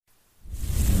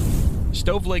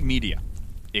Stoveleg Media,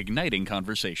 igniting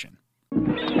conversation.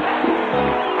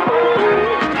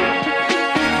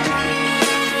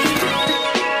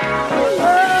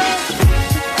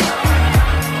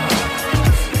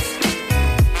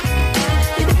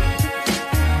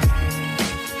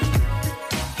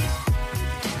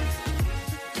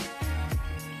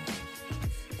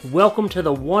 Welcome to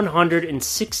the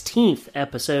 116th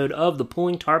episode of the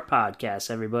Pulling Tarp Podcast,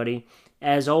 everybody.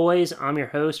 As always, I'm your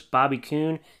host, Bobby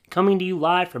Kuhn, coming to you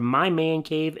live from my man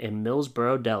cave in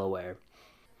Millsboro, Delaware.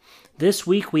 This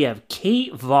week we have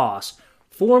Kate Voss,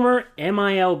 former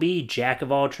MILB Jack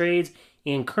of all trades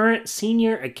and current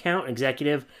Senior Account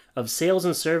Executive of Sales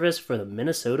and Service for the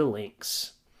Minnesota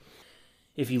Lynx.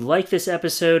 If you like this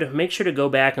episode, make sure to go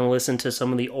back and listen to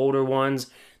some of the older ones.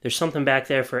 There's something back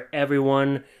there for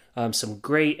everyone. Some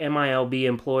great MILB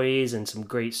employees and some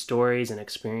great stories and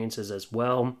experiences as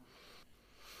well.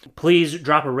 Please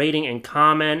drop a rating and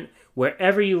comment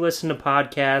wherever you listen to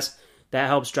podcasts. That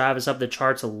helps drive us up the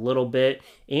charts a little bit,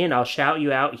 and I'll shout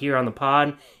you out here on the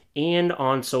pod and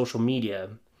on social media.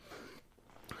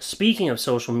 Speaking of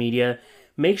social media,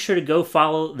 make sure to go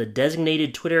follow the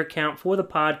designated Twitter account for the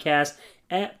podcast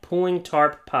at Pulling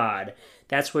Tarp Pod.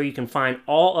 That's where you can find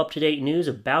all up-to-date news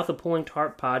about the Pulling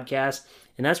Tarp podcast,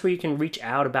 and that's where you can reach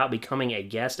out about becoming a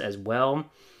guest as well.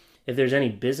 If there's any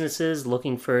businesses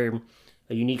looking for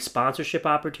a unique sponsorship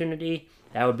opportunity,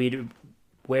 that would be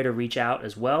where to reach out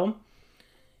as well.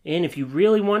 And if you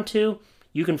really want to,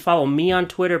 you can follow me on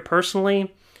Twitter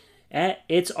personally at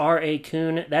It's R.A.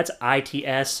 Kuhn. That's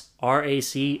ITSRACOON.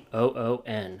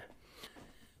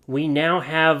 We now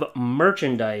have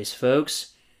merchandise,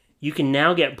 folks. You can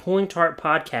now get Pulling Tarp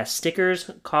Podcast stickers,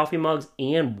 coffee mugs,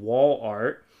 and wall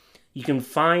art. You can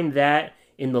find that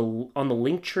on the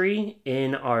link tree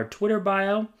in our Twitter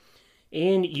bio.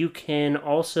 And you can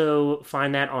also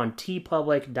find that on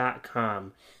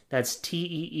teepublic.com. That's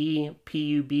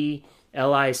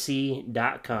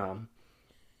TEEPUBLIC.com.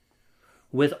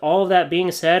 With all of that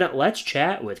being said, let's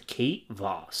chat with Kate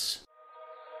Voss.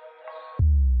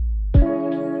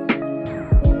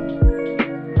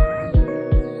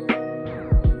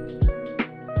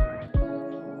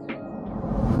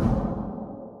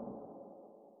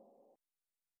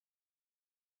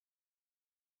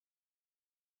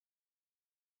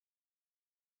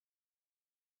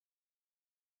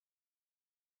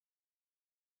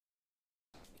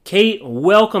 Kate,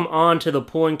 welcome on to the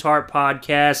Pulling Tarp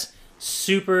Podcast.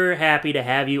 Super happy to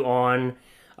have you on.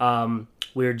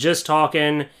 We were just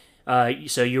talking,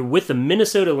 so you're with the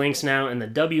Minnesota Lynx now in the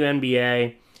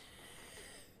WNBA,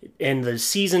 and the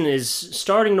season is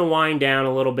starting to wind down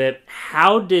a little bit.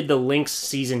 How did the Lynx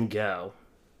season go?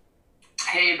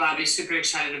 Hey, Bobby, super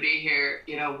excited to be here.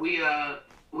 You know,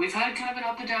 we've had kind of an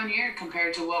up and down year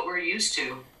compared to what we're used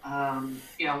to. One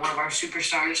of our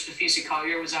superstars, Nafisa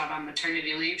Collier, was out on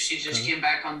maternity leave. She just came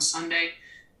back on Sunday.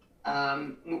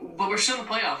 But we're still in a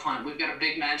playoff hunt. We've got a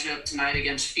big matchup tonight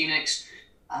against Phoenix.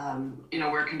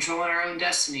 We're controlling our own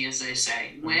destiny, as they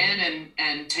say. Win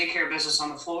and take care of business on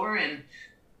the floor, and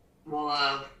we'll,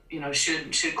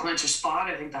 should clinch a spot.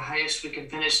 I think the highest we can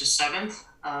finish is 7th.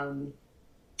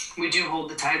 We do hold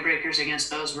the tiebreakers against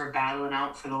those we're battling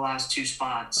out for the last 2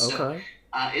 spots. Okay. So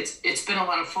it's been a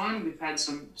lot of fun. We've had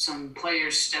some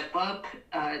players step up,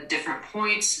 different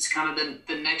points. It's kind of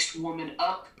the next woman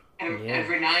up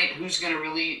every night. Who's going to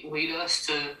really lead us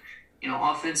to,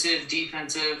 offensive,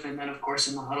 defensive, and then of course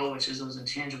in the huddle, which is those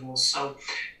intangibles. So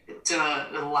it's a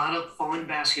lot of fun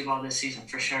basketball this season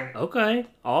for sure. Okay,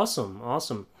 awesome.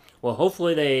 Well,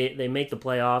 hopefully they make the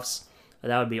playoffs.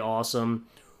 That would be awesome.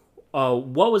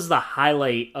 What was the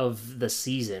highlight of the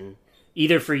season?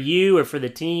 Either for you or for the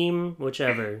team,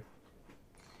 whichever.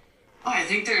 Oh, I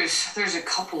think there's a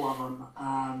couple of them.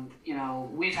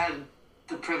 We've had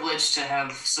the privilege to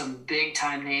have some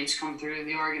big-time names come through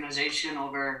the organization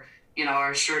over,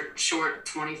 our short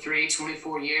 23,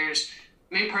 24 years.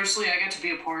 Me personally, I got to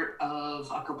be a part of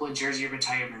a couple of jersey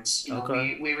retirements.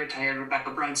 We retired Rebecca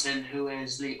Brunson, who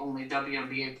is the only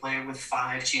WNBA player with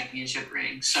 5 championship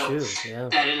rings. So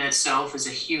that in itself is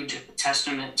a huge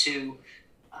testament to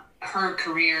her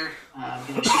career.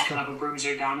 She's kind of a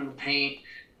bruiser down in the paint,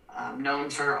 known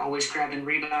for always grabbing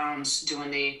rebounds, doing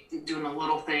the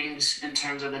little things in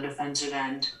terms of the defensive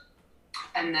end.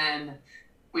 And then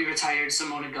we retired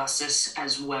Simone Augustus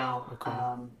as well. Okay.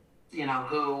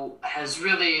 Who has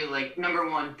really, number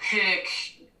 1 pick,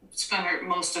 spent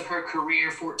most of her career,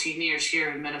 14 years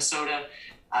here in Minnesota.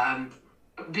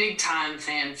 A big-time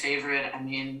fan favorite. I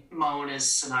mean, Moan is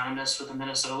synonymous with the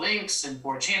Minnesota Lynx and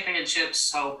 4 championships.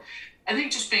 So I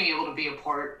think just being able to be a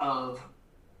part of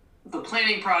the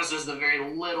planning process, the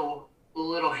very little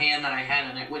little hand that I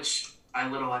had in it, which by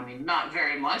little I mean not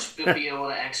very much, but be able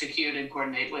to execute and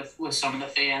coordinate with some of the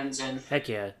fans. And Heck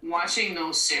yeah. watching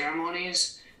those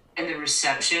ceremonies and the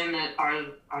reception that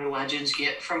our legends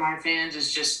get from our fans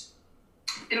is just,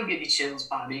 it'll give you chills,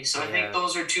 Bobby. So I think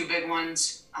those are two big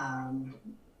ones.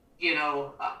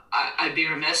 I'd be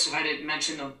remiss if I didn't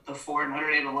mention the 4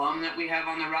 Notre Dame alum that we have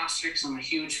on the roster, because I'm a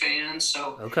huge fan.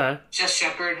 So Jess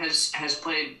Shepard has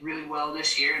played really well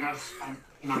this year, and I've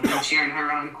been cheering her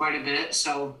on quite a bit.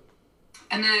 So,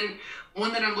 and then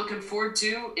one that I'm looking forward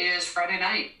to is Friday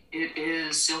night. It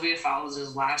is Sylvia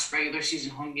Fowles' last regular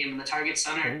season home game in the Target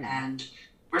Center, and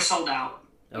we're sold out.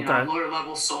 Lower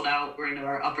level sold out. We're into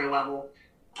our upper level.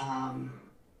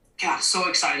 So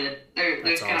excited.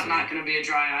 There's awesome. Not going to be a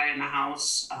dry eye in the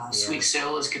house. Sweet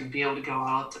Sil is going to be able to go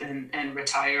out and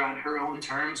retire on her own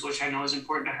terms, which I know is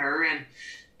important to her, and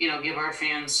give our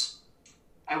fans,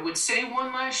 I would say,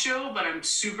 one last show, but I'm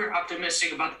super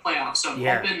optimistic about the playoffs. So I'm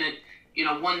hoping that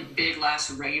one big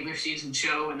last regular season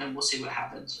show, and then we'll see what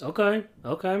happens. Okay.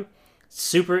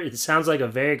 Super. It sounds like a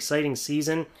very exciting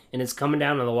season, and it's coming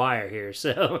down to the wire here.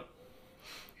 So.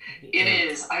 It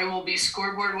is. I will be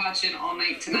scoreboard watching all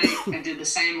night tonight. I did the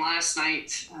same last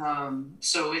night.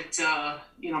 So it,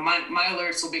 my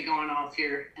alerts will be going off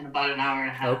here in about an hour and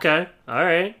a half. Okay. All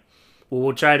right. Well,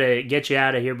 we'll try to get you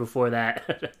out of here before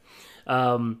that.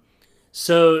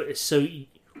 So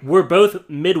we're both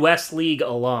Midwest League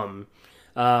alum.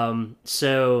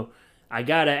 So I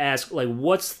gotta ask,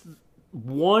 what's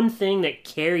one thing that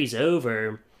carries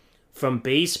over from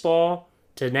baseball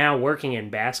to now working in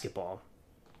basketball?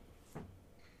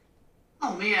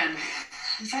 Oh man,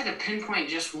 if I had to pinpoint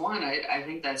just one, I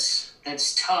think that's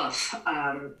tough.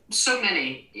 So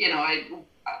many, I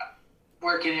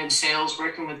working in sales,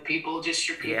 working with people, just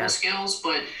your people skills.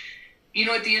 But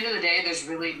at the end of the day, there's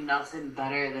really nothing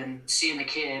better than seeing the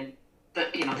kid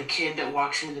that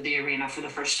walks into the arena for the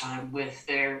first time with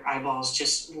their eyeballs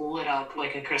just lit up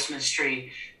like a Christmas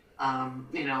tree. I'm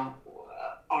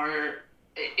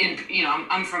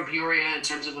from Peoria in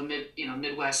terms of a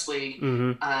Midwest League.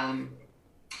 Mm-hmm.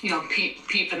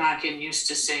 Pete Panakin used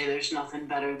to say there's nothing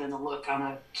better than the look on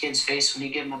a kid's face when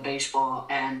you give him a baseball.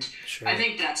 And I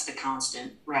think that's the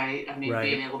constant, right? I mean,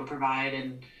 being able to provide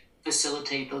and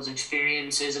facilitate those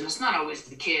experiences. And it's not always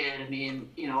the kid. I mean,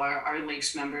 our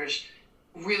Lynx members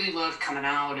really love coming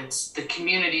out. It's the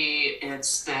community.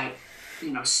 It's that,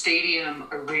 stadium,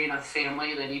 arena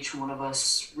family that each one of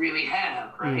us really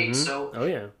have, right? Mm-hmm. So,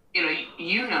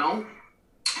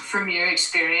 from your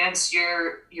experience,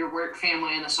 your work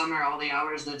family in the summer, all the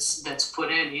hours that's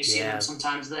put in, you see them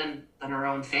sometimes than our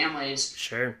own families.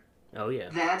 Sure. Oh, yeah.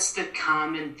 That's the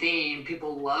common theme.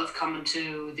 People love coming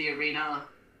to the arena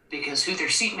because who their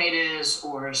seatmate is,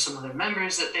 or some of their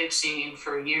members that they've seen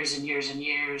for years and years and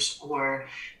years, or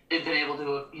they've been able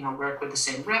to, work with the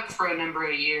same rep for a number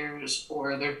of years,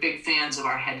 or they're big fans of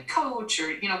our head coach,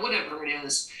 or, whatever it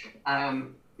is.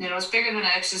 It's bigger than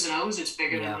X's and O's. It's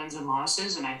bigger than wins and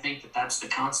losses, and I think that's the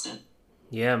constant.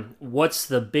 Yeah. What's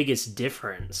the biggest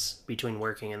difference between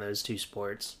working in those two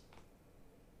sports?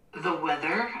 The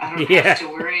weather. I don't have to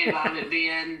worry about it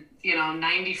being,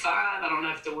 95. I don't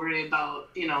have to worry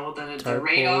about, the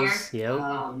radar. Yep.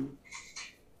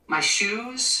 My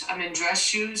shoes. I'm in dress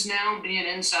shoes now. Being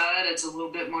inside, it's a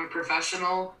little bit more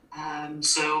professional.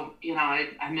 So,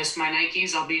 I miss my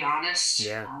Nikes, I'll be honest.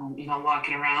 Yeah.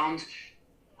 Walking around.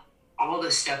 All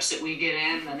the steps that we get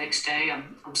in the next day,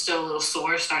 I'm still a little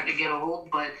sore, starting to get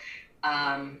old, but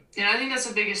I think that's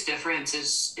the biggest difference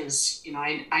is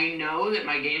I know that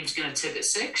my game's going to tip at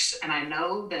 6, and I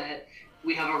know that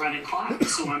we have a running clock,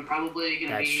 so I'm probably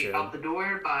going to be out the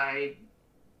door by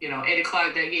 8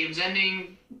 o'clock. That game's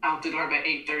ending, out the door by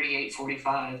 8:30,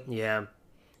 8:45. Yeah.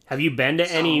 Have you been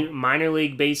to any minor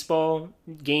league baseball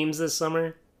games this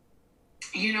summer?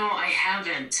 I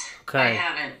haven't. Okay. I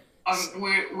haven't.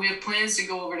 We have plans to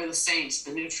go over to the Saints,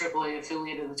 the new AAA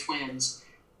affiliate of the Twins,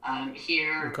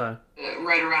 here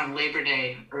right around Labor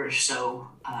Day or so.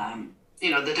 The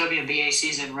WNBA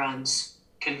season runs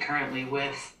concurrently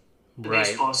with the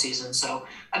baseball season. So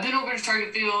I've been over to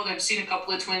Target Field. I've seen a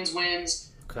couple of Twins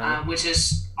wins, which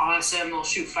is awesome. They'll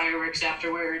shoot fireworks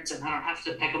afterwards, and I don't have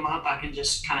to pick them up. I can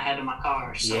just kind of head to my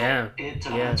car. So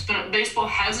it's been, baseball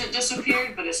hasn't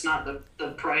disappeared, but it's not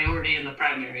the priority and the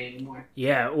primary anymore.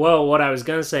 Yeah, well, what I was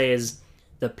going to say is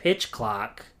the pitch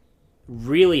clock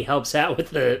really helps out with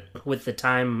the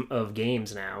time of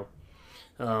games now.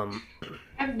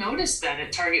 I've noticed that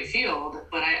at Target Field,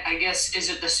 but I guess, is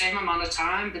it the same amount of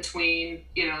time between,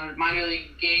 minor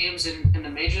league games and the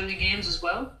major league games as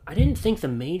well? I didn't think the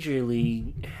major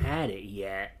league had it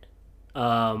yet.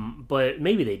 But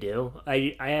maybe they do.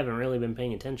 I haven't really been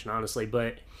paying attention, honestly,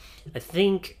 but I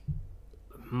think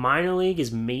minor league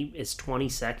is 20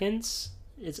 seconds.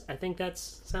 I think that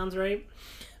sounds right.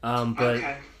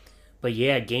 Okay. But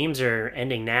yeah, games are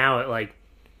ending now at like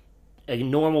a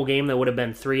normal game that would have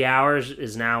been 3 hours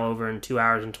is now over in 2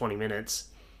 hours and 20 minutes,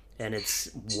 and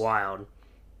it's wild.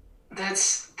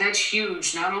 That's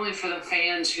huge, not only for the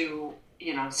fans who,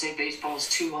 say baseball's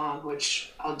too long,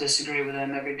 which I'll disagree with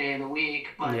them every day of the week,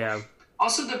 but Yeah.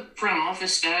 also the front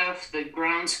office staff, the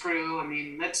grounds crew. I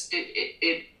mean, that's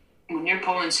it when you're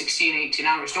pulling 16, 18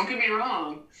 hours, don't get me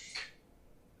wrong,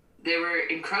 they were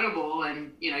incredible,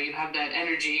 and you have that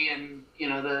energy and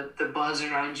the buzz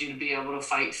around you to be able to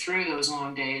fight through those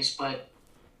long days. But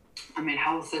I mean,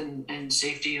 health and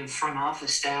safety of front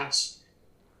office staffs,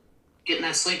 getting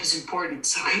that sleep is important.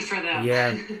 So good for them.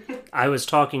 Yeah. I was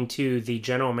talking to the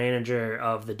general manager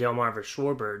of the Delmarva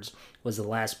Shorebirds, was the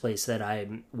last place that I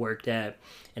worked at,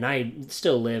 and I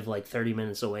still live like 30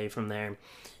 minutes away from there.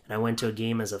 And I went to a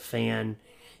game as a fan,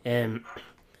 and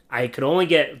I could only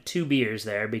get 2 beers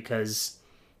there because,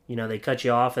 they cut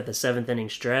you off at the 7th inning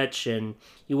stretch, and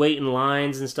you wait in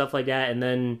lines and stuff like that, and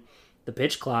then the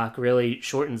pitch clock really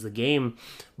shortens the game.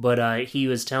 But he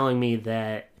was telling me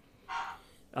that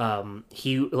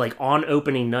he, like, on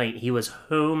opening night, he was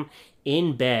home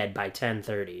in bed by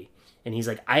 10:30, and he's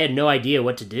like, I had no idea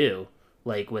what to do,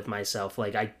 like, with myself.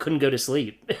 Like, I couldn't go to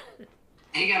sleep.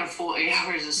 He got a full 8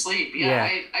 hours of sleep. Yeah.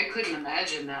 I couldn't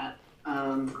imagine that.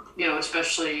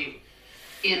 Especially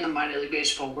in the minor league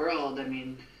baseball world. I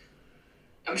mean,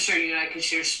 I'm sure you and I could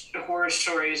share horror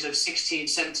stories of 16,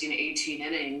 17, 18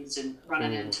 innings and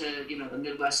running into, the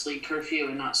Midwest League curfew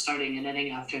and not starting an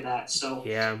inning after that. So,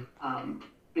 yeah. I'm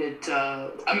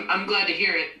glad to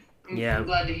hear it. I'm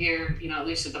glad to hear, at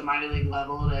least at the minor league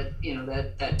level that,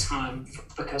 that time,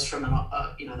 because from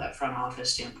that front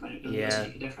office standpoint, it really does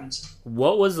make a difference.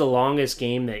 What was the longest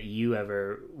game that you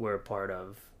ever were a part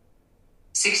of?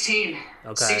 16.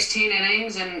 Okay. 16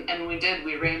 innings, and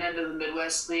we ran into the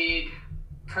Midwest League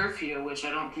curfew, which I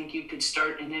don't think you could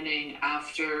start an inning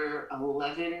after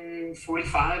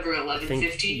 11:45 or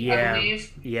 11:50, I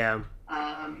believe. Yeah.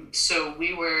 So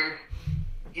we were,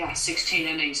 16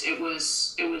 innings. It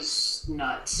was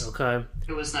nuts. Okay.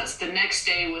 It was nuts. The next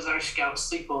day was our scout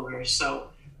sleepover, so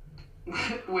we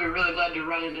were really glad to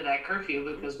run into that curfew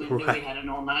because we knew we had an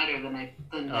all-nighter the next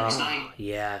night.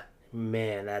 Yeah.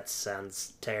 Man, that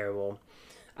sounds terrible.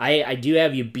 I do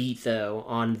have you beat, though,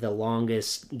 on the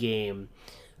longest game.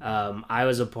 I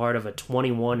was a part of a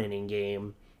 21-inning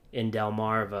game in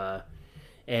Delmarva,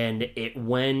 and it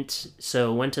went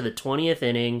to the 20th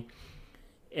inning,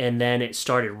 and then it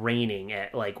started raining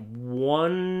at like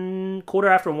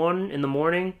 1:15 in the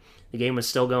morning. The game was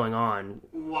still going on.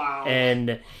 Wow.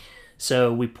 And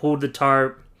so we pulled the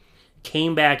tarp,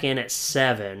 came back in at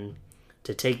 7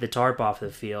 to take the tarp off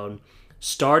the field,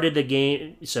 started the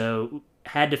game, so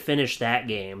had to finish that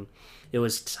game. It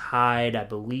was tied, I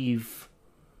believe,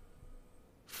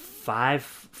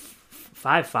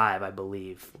 5-5, I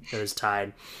believe. It was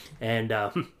tied. And,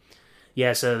 so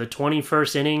the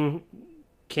 21st inning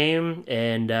came,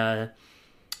 and,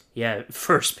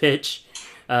 first pitch,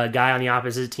 a guy on the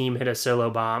opposite team hit a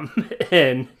solo bomb,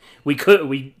 and and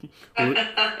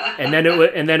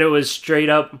then it was straight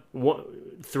up,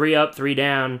 3 up, 3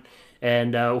 down,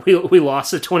 and we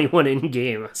lost the 21-inning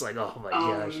game. I was like, oh my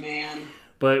gosh. Oh man!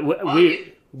 But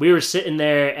we were sitting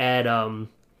there at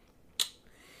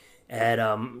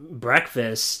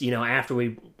breakfast. After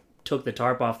we took the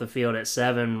tarp off the field at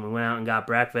 7, we went out and got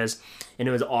breakfast, and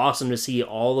it was awesome to see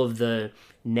all of the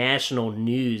national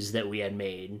news that we had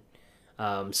made.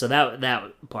 So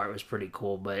that part was pretty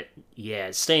cool. But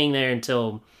yeah, staying there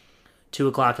until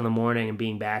 2:00 in the morning and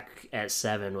being back at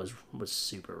 7 was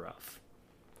super rough.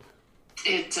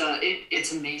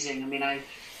 It's amazing. I mean, I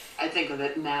think of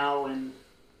it now and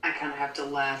I kind of have to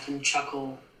laugh and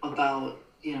chuckle about,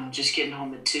 just getting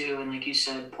home at 2 and, like you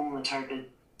said, pulling the tarp at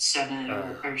 7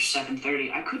 or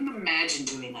 7:30. I couldn't imagine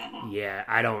doing that now. Yeah,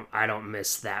 I don't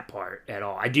miss that part at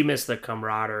all. I do miss the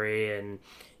camaraderie and,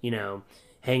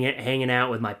 hanging out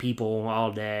with my people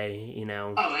all day,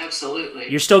 Oh, absolutely.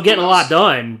 You're still getting a lot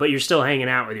done, but you're still hanging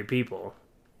out with your people.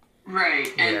 Right,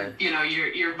 and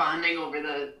you're bonding over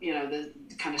the the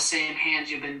kind of same hand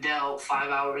you've been dealt, 5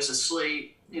 hours of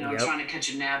sleep, trying to catch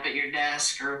a nap at your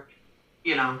desk, or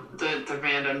the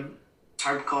random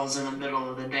tarp calls in the middle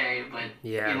of the day. But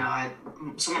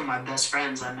some of my best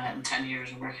friends I met in 10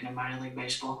 years of working in minor league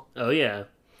baseball. Oh yeah,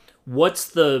 what's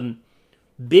the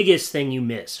biggest thing you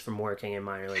miss from working in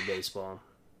minor league baseball?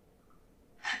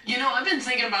 I've been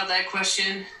thinking about that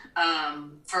question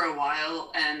for a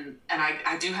while, and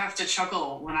I do have to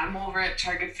chuckle when I'm over at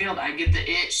Target Field. I get the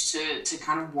itch to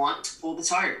kind of want to pull the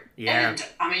tarp. Yeah. And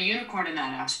I'm a unicorn in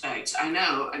that aspect. I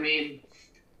know. I mean,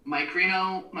 Mike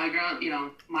Reno, my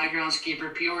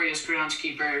groundskeeper, Peoria's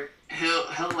groundskeeper,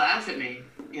 he'll laugh at me.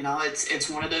 It's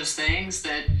one of those things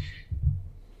that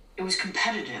it was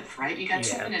competitive, right? You got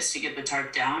 2 minutes to get the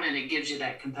tarp down, and it gives you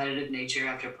that competitive nature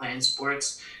after playing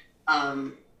sports.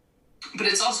 But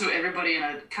it's also everybody in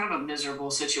a kind of a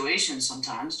miserable situation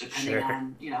sometimes, depending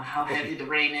on, how heavy the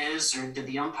rain is, or did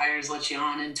the umpires let you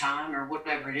on in time, or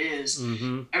whatever it is.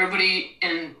 Mm-hmm. Everybody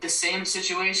in the same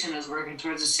situation is working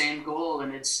towards the same goal,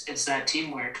 and it's that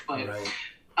teamwork. But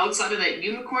outside of that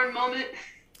unicorn moment,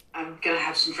 I'm going to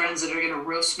have some friends that are going to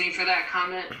roast me for that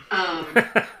comment.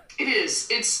 It is.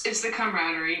 It's the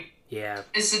camaraderie. Yeah.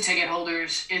 It's the ticket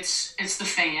holders. It's the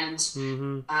fans.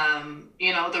 Mm-hmm.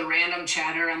 The random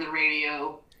chatter on the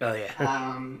radio. Oh, yeah.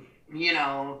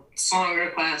 Song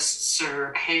requests,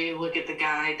 or, hey, look at the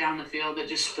guy down the field that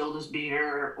just spilled his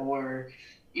beer, or,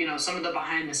 some of the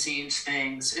behind-the-scenes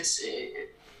things. It's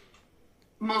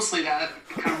mostly that,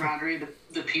 the camaraderie,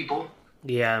 the people.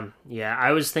 Yeah.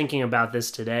 I was thinking about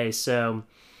this today. So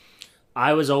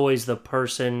I was always the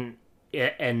person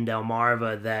in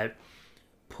Delmarva that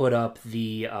put up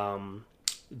the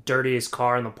dirtiest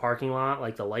car in the parking lot,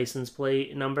 like the license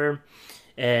plate number.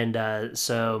 And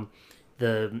so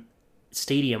the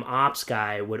stadium ops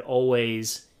guy would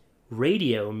always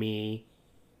radio me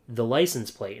the license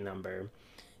plate number.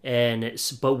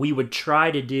 But we would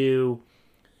try to do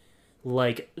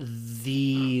like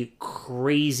the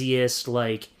craziest,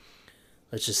 like,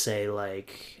 let's just say,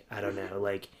 like, I don't know,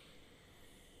 like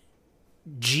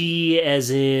G as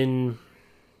in,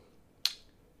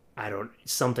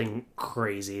 something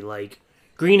crazy, like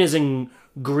green as in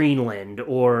Greenland,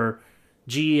 or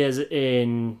G as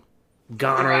in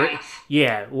gonorrhea.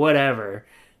 Yeah, whatever.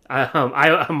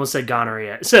 I almost said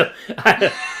gonorrhea. So,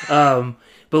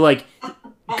 but like,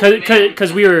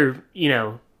 because we were,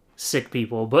 sick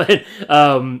people, but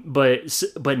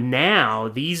now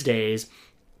these days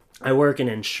I work in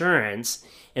insurance,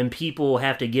 and people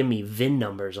have to give me VIN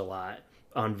numbers a lot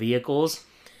on vehicles.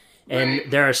 And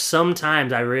there are some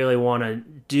times I really want to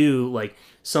do like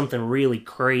something really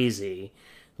crazy,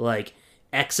 like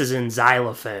X is in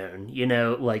xylophone,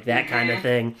 like that kind of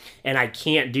thing. And I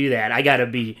can't do that. I got to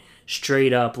be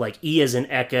straight up, like E as in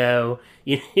echo,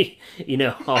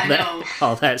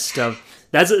 all that stuff.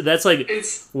 That's like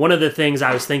one of the things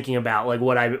I was thinking about, like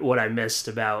what I missed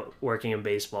about working in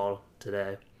baseball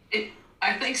today.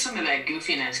 I think some of that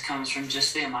goofiness comes from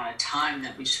just the amount of time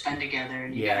that we spend together,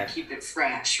 and you got to keep it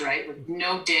fresh, right? Like,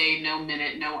 no day, no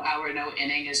minute, no hour, no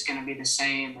inning is going to be the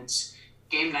same.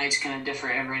 Game night's going to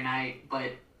differ every night,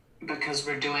 but because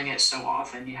we're doing it so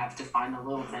often, you have to find the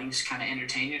little things to kind of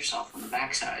entertain yourself on the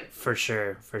backside. For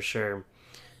sure.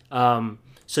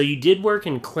 So you did work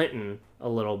in Clinton a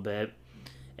little bit,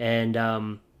 and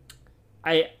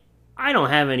I don't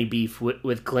have any beef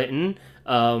with Clinton.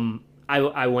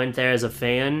 I went there as a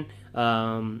fan,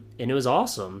 and it was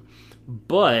awesome.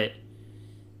 But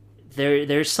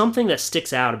there's something that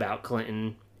sticks out about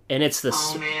Clinton, and it's the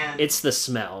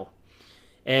smell.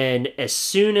 And as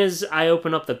soon as I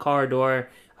opened up the car door,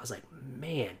 I was like,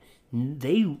 man,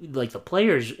 they, like, the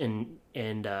players and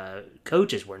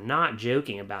coaches were not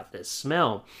joking about this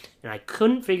smell. And I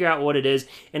couldn't figure out what it is.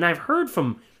 And I've heard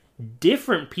from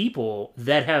different people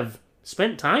that have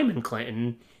spent time in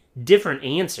Clinton different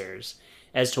answers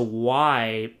as to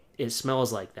why it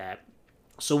smells like that.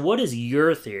 So what is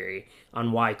your theory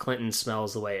on why Clinton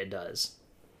smells the way it does?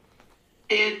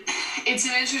 It's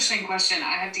an interesting question.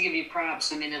 I have to give you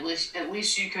props. I mean, at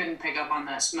least you couldn't pick up on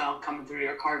that smell coming through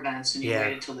your car vents, and you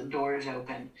waited till the doors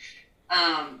open.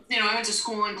 I went to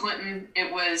school in Clinton.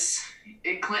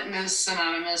 Clinton is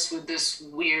synonymous with this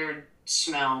weird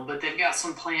smell, but they've got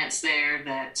some plants there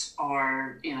that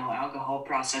are, alcohol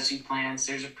processing plants.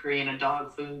 There's a Purina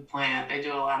dog food plant. They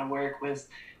do a lot of work with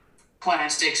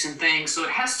plastics and things. So it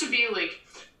has to be like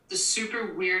the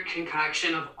super weird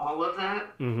concoction of all of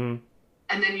that. Mm-hmm.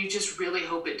 And then you just really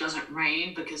hope it doesn't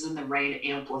rain, because then the rain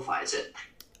amplifies it.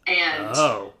 And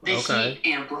the heat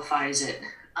amplifies it.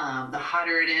 The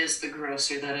hotter it is, the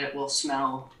grosser that it will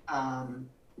smell.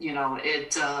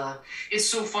 It's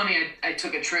so funny. I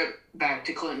took a trip back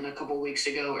to Clinton a couple weeks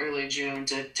ago, early June,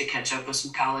 to catch up with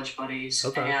some college buddies.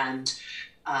 Okay. And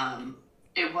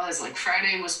it was like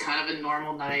Friday was kind of a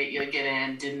normal night. You get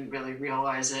in, didn't really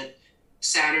realize it.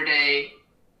 Saturday,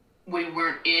 we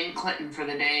weren't in Clinton for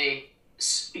the day.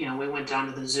 We went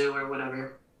down to the zoo or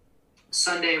whatever.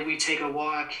 Sunday, we take a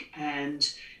walk, and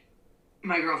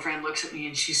my girlfriend looks at me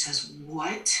and she says,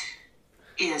 "What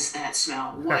is that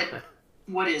smell?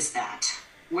 What is that?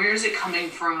 Where is it coming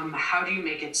from? How do you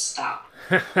make it stop?"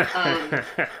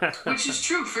 Which is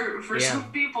true for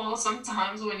some people.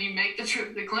 Sometimes when you make the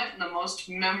trip to Clinton, the most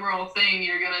memorable thing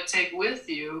you're going to take with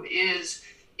you is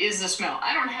the smell.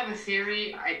 I don't have a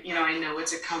theory. I know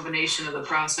it's a combination of the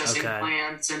processing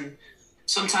plants, and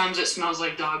sometimes it smells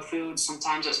like dog food.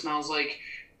 Sometimes it smells like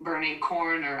burning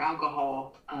corn or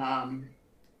alcohol.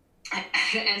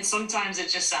 And sometimes it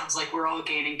just sounds like we're all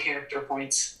gaining character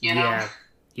points, you know?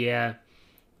 Yeah.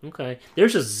 Okay.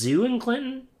 There's a zoo in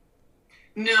Clinton?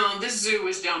 No, this zoo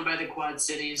is down by the Quad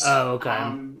Cities. Oh, okay.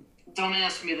 Don't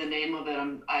ask me the name of it.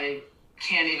 I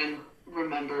can't even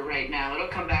remember right now. It'll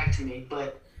come back to me,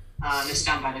 but it's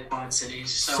down by the Quad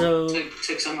Cities. So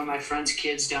took some of my friends'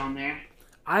 kids down there.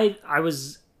 I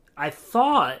was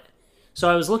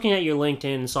looking at your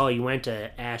LinkedIn and saw you went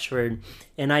to Ashford,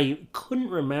 and I couldn't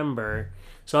remember.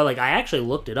 So I actually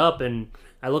looked it up, and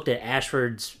I looked at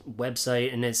Ashford's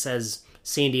website, and it says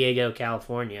San Diego,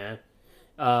 California.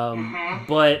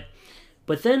 But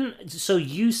then, so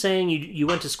you saying you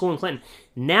went to school in Clinton.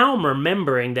 Now I'm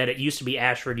remembering that it used to be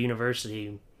Ashford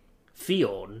University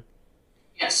Field.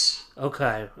 Yes.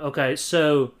 Okay.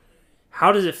 So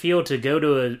how does it feel to go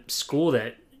to a school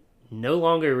that no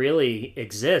longer really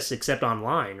exists except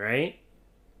online, right?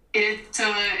 It's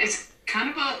kind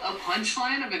of a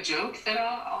punchline of a joke that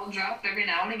I'll drop every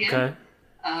now and again. Okay.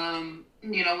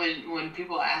 When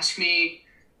people ask me,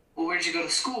 "Well, where'd you go to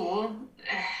school?"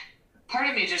 Part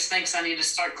of me just thinks I need to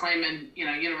start claiming,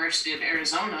 University of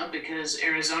Arizona, because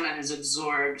Arizona has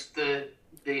absorbed the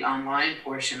online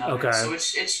portion of it. So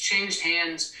it's changed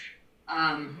hands.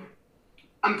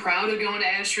 I'm proud of going to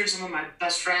Ashford. Some of my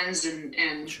best friends and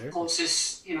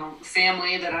closest,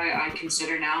 family that I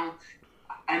consider now,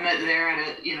 I met there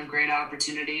at a great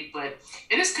opportunity. But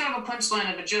it is kind of a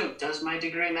punchline of a joke. Does my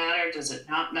degree matter? Does it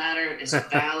not matter? Is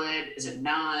it valid? Is it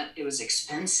not? It was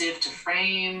expensive to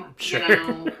frame. So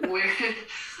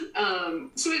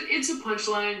it's a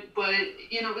punchline. But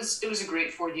it was a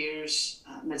great 4 years.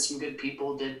 Met some good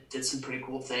people. Did some pretty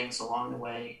cool things along the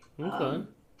way. Okay.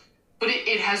 But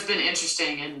it has been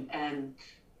interesting, and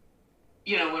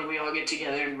when we all get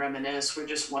together and reminisce, we're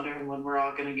just wondering when we're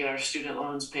all going to get our student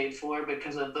loans paid for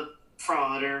because of the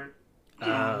fraud or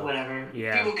whatever.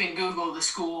 Yeah. People can Google the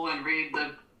school and read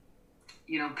the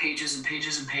pages and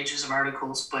pages and pages of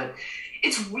articles, but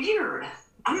it's weird.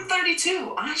 I'm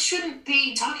 32. I shouldn't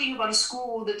be talking about a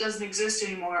school that doesn't exist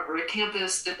anymore or a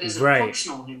campus that isn't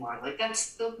functional anymore. Like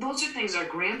those are things our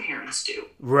grandparents do.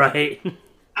 Right.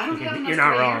 I don't have enough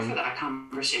gray hair for that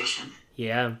conversation.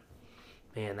 Yeah.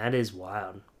 Man, that is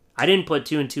wild. I didn't put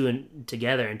two and two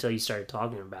together until you started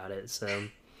talking about it, so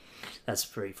that's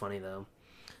pretty funny, though.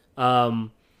 I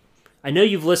know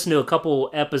you've listened to a couple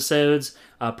episodes,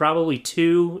 probably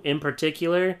 2 in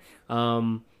particular.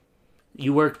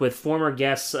 You worked with former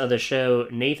guests of the show,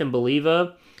 Nathan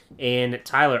Believa and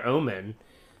Tyler Oman.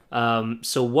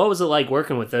 So what was it like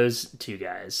working with those 2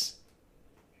 guys?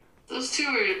 Those 2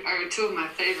 are 2 of my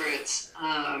favorites,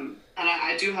 and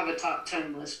I do have a top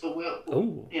 10 list, but we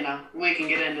can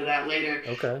get into that later.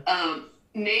 Okay.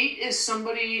 Nate is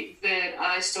somebody that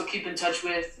I still keep in touch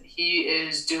with.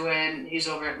 He's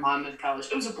over at Monmouth College.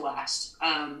 It was a blast.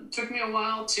 Took me a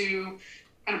while to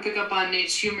kind of pick up on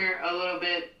Nate's humor a little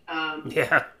bit. I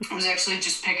was actually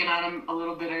just picking on him a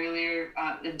little bit earlier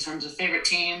in terms of favorite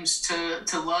teams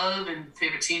to love and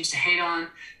favorite teams to hate on.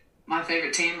 My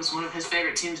favorite team was one of his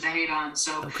favorite teams to hate on.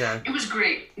 So It was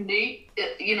great. Nate,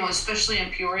 especially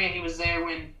in Peoria, he was there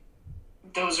when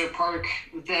Dozer Park,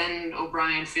 then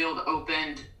O'Brien Field,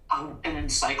 opened an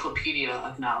encyclopedia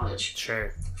of knowledge.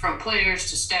 Sure. From players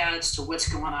to stats to what's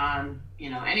going on,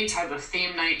 any type of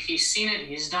theme night, he's seen it,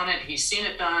 he's done it, he's seen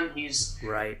it done, he's,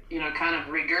 kind of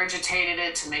regurgitated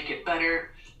it to make it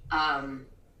better. An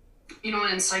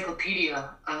encyclopedia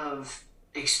of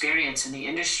experience in the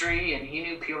industry, and he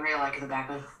knew Peoria like in the back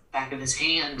of his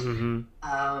hand.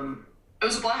 Mm-hmm. It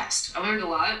was a blast. I learned a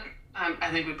lot.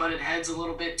 I think we butted heads a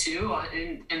little bit too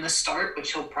in the start,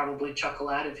 which he'll probably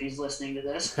chuckle at if he's listening to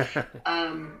this.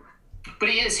 But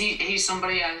he's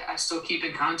somebody I still keep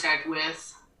in contact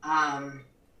with. God,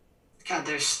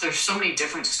 there's so many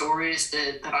different stories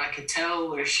that I could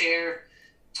tell or share.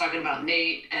 Talking about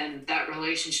Nate and that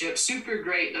relationship, super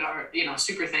great that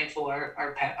super thankful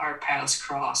our paths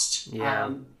crossed.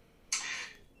 Yeah.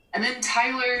 And then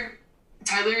Tyler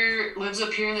lives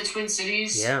up here in the Twin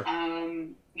Cities. Yeah.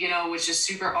 Which is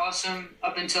super awesome.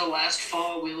 Up until last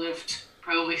fall, we lived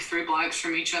probably 3 blocks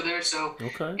from each other. So,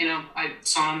 Okay. I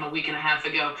saw him a week and a half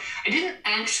ago. I didn't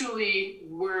actually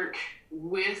work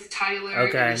with Tyler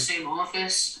in the same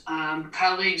office.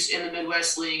 Colleagues in the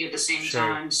Midwest League at the same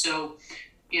time. So,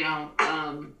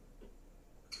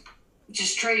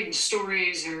 just trading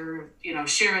stories or,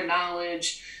 sharing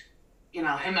knowledge. Him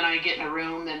and I get in a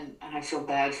room and I feel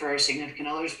bad for our significant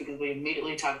others because we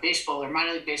immediately talk baseball or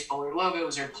minor league baseball or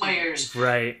logos or players.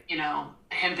 Right.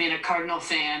 Him being a Cardinal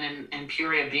fan and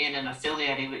Peoria being an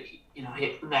affiliate,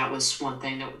 that was one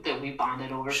thing that we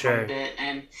bonded over quite a bit.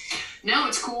 And now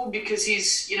it's cool because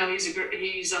he's on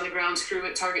the grounds crew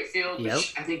at Target Field,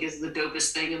 which I think is the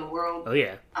dopest thing in the world. Oh,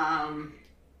 yeah.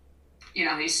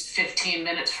 He's 15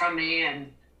 minutes from me,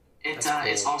 and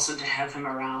it's awesome to have him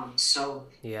around. So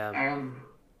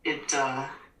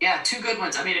two good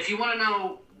ones. I mean, if you want to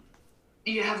know,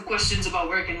 you have questions about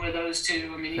working with those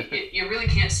two. I mean, you really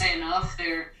can't say enough.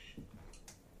 They're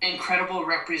incredible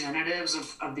representatives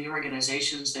of the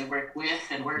organizations they work with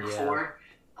and work for.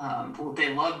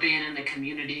 They love being in the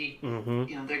community.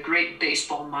 Mm-hmm. They're great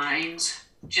baseball minds.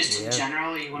 Just in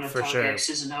general, you want to talk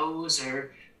X's and O's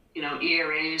or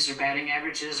ERAs or batting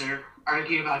averages or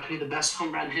argue about who the best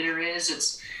home run hitter is.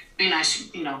 It's be nice,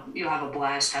 you'll have a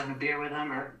blast having a beer with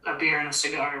them or a beer and a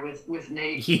cigar with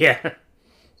Nate. Yeah.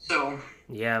 So.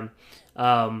 Yeah.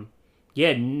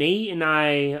 Nate and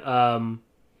I,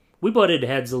 we butted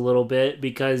heads a little bit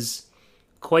because,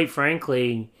 quite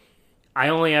frankly, I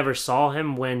only ever saw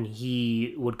him when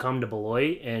he would come to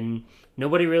Beloit, and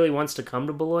nobody really wants to come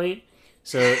to Beloit.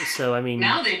 So I mean,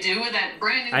 now they do with that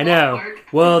brand new I know. ballpark.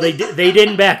 Well, they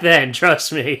didn't back then.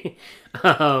 Trust me.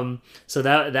 So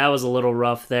that was a little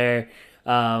rough there.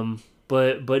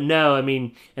 But no, I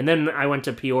mean, and then I went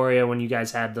to Peoria when you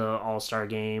guys had the All-Star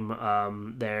game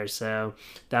there. So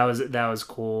that was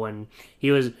cool, and he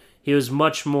was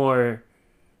much more,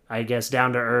 I guess,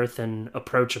 down to earth and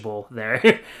approachable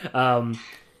there. And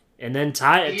then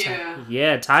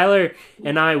Tyler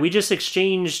and I, we just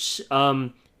exchanged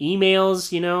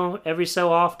emails, every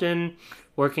so often,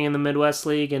 working in the Midwest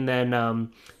League. And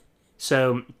then,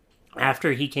 so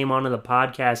after he came onto the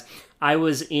podcast, I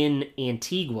was in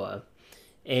Antigua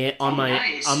on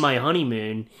my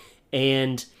honeymoon,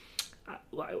 and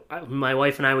my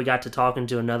wife and I, we got to talking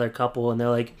to another couple, and they're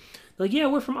like, yeah,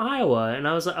 we're from Iowa. And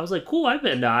I was like, cool, I've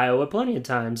been to Iowa plenty of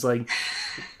times. Like,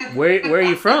 where are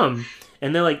you from?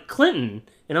 And they're like, Clinton.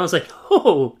 And I was like,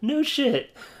 oh, no shit.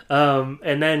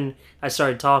 And then I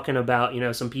started talking about,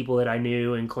 some people that I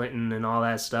knew in Clinton and all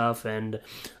that stuff. And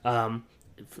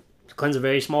Clinton's a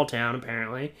very small town,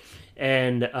 apparently.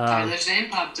 And Tyler's name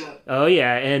popped up. Oh,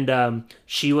 yeah. And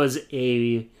she was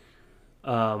a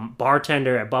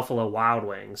bartender at Buffalo Wild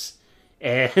Wings.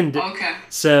 And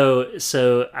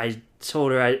so I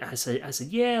told her, I said,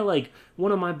 yeah, like,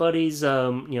 one of my buddies,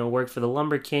 worked for the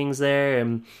Lumber Kings there.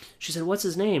 And she said, what's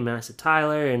his name? And I said,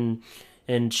 Tyler.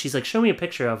 And she's like, show me a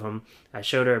picture of him. I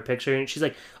showed her a picture, and she's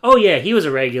like, oh, yeah, he was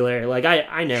a regular. Like,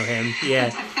 I know him.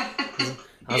 Yeah.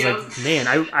 I was like, man,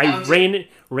 I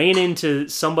ran into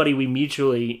somebody we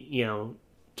mutually,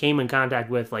 came in contact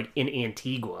with, like, in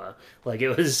Antigua. Like,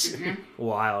 it was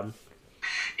wild.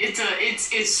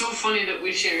 It's so funny that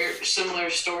we share similar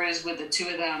stories with the two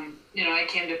of them. I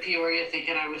came to Peoria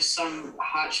thinking I was some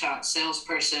hotshot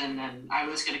salesperson, and I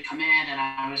was going to come in and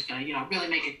I was going to, really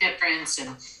make a difference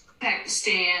and pack the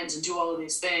stands and do all of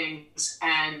these things.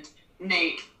 And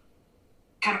Nate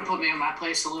kind of put me in my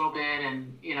place a little bit,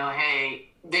 and hey,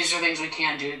 these are things we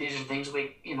can do. These are things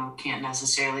we can't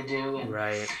necessarily do. And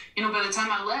right. By the time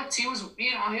I left, he was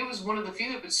he was one of the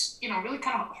few that was really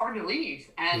kind of hard to leave.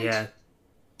 And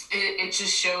it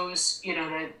just shows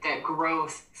that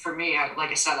growth for me.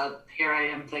 Like I said, here I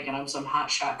am thinking I'm some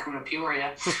hot shot coming to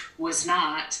Peoria. Was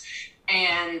not.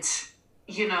 And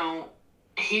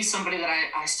he's somebody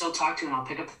that I still talk to, and I'll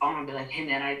pick up the phone and be like, hey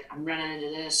man, I'm running into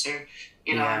this, or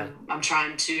I'm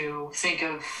trying to think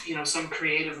of some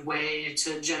creative way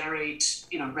to generate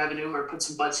revenue or put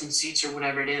some butts in seats or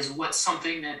whatever it is. What's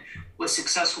something that was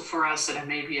successful for us that I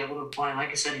may be able to apply? Like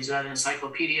I said, he's got an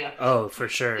encyclopedia. Oh, for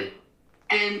sure.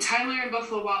 And Tyler and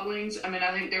Buffalo Wild Wings, I mean,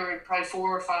 I think there were probably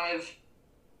 4 or 5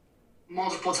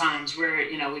 multiple times where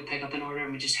we'd pick up an order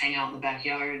and we'd just hang out in the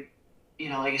backyard.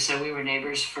 Like I said, we were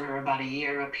neighbors for about a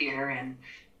year up here, and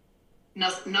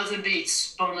nothing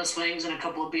beats boneless wings and a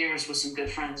couple of beers with some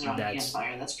good friends around the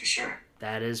campfire. That's for sure.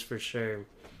 That is for sure.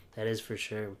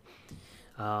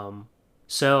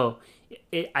 So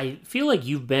I feel like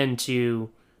you've been to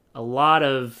a lot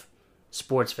of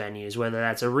sports venues, whether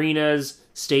that's arenas,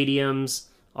 stadiums,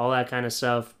 all that kind of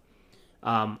stuff.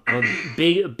 I'm a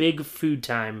big food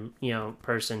time,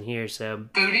 person here. So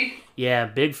foodie. Yeah,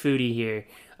 big foodie here.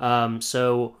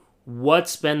 So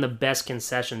what's been the best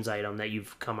concessions item that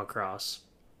you've come across?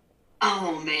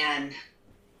 Oh man,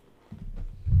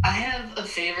 I have a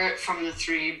favorite from the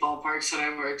three ballparks that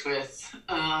I worked with.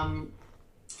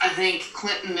 I think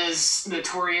Clinton is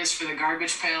notorious for the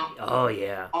garbage pail. Oh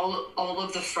yeah. All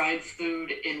of the fried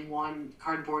food in one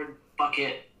cardboard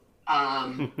bucket.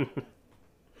 Um,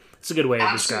 It's a good way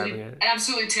of describing it.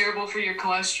 Absolutely terrible for your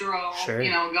cholesterol. Sure.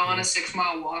 Go on a 6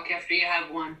 mile walk after you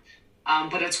have one.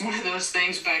 But it's one of those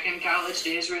things back in college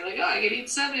days where you're like, oh, I can eat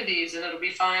 7 of these and it'll be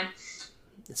fine.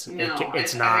 It's I not. think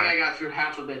I got through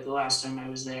half of it the last time I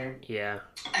was there. Yeah.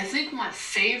 I think my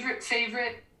favorite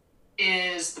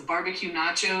is the barbecue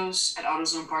nachos at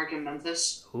AutoZone Park in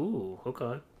Memphis. Ooh,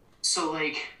 okay. So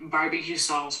like barbecue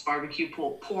sauce, barbecue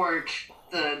pulled pork,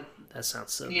 that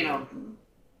sounds so good.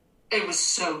 It was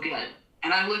so good.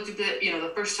 And I looked at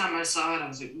the first time I saw it, I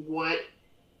was like, what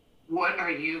are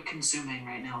you consuming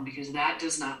right now? Because that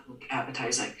does not look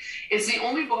appetizing. It's the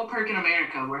only ballpark in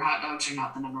America where hot dogs are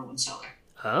not the number one seller.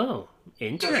 Oh,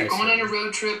 interesting. So if you're going on a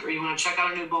road trip or you want to check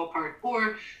out a new ballpark,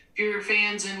 or if your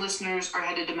fans and listeners are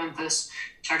headed to Memphis,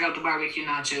 check out the barbecue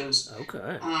nachos.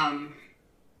 Okay. And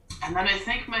then I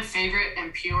think my favorite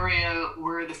in Peoria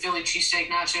were the Philly cheesesteak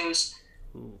nachos.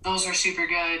 Ooh. Those were super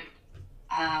good.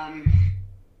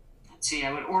 Let's see,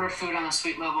 I would order food on the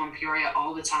sweet level in Peoria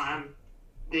all the time.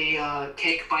 The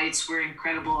cake bites were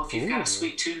incredible if you've got a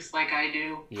sweet tooth like I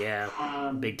do. Yeah,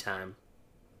 big time.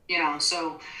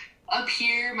 So up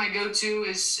here, my go-to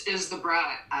is the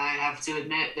brat. I have to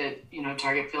admit that,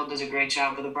 Target Field does a great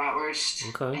job with the bratwurst.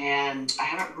 Okay. And I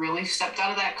haven't really stepped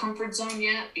out of that comfort zone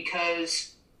yet because,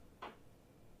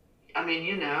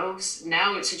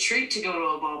 now it's a treat to go to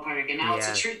a ballpark, and now it's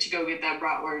a treat to go get that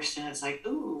bratwurst, and it's like,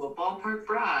 ooh, a ballpark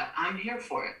brat. I'm here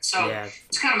for it. So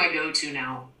it's kind of my go-to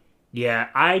now. Yeah,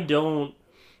 I don't,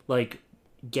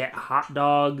 get hot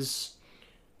dogs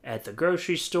at the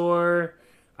grocery store.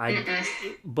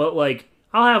 But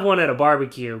I'll have one at a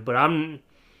barbecue. But I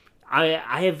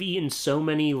have eaten so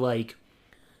many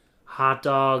hot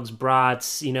dogs,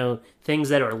 brats, things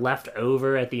that are left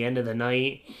over at the end of the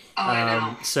night. Oh, I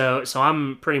know. So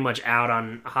I'm pretty much out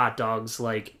on hot dogs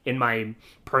in my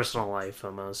personal life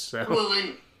almost. So. Well,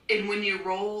 and when you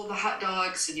roll the hot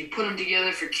dogs and you put them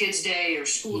together for kids' day or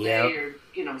school day or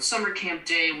summer camp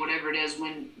day, whatever it is,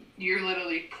 when you're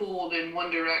literally pulled in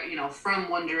from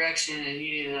one direction, and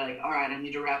you need to all right, I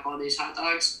need to wrap all these hot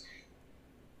dogs.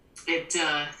 It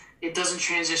doesn't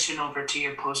transition over to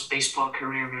your post-baseball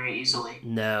career very easily.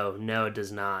 No, it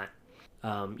does not.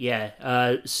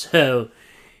 So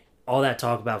all that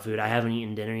talk about food, I haven't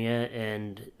eaten dinner yet,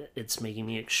 and it's making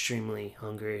me extremely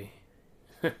hungry.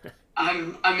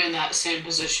 I'm in that same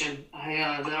position.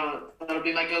 That'll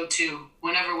be my go-to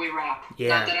whenever we wrap. Yeah.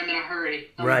 Not that I'm in a hurry.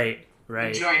 Right.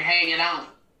 Enjoying hanging out.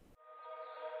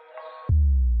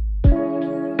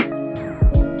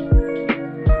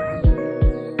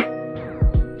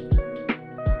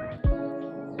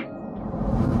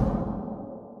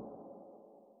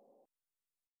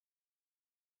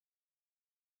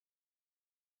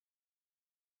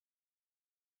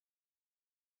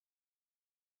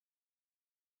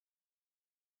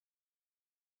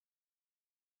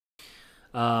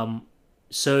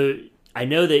 So I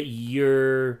know that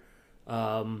your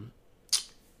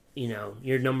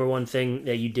number one thing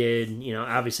that you did,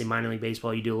 obviously minor league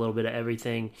baseball, you do a little bit of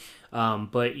everything,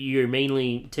 but you're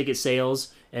mainly ticket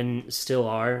sales and still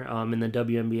are in the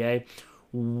WNBA.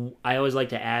 I always like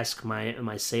to ask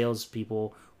my sales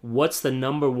people, what's the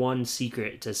number one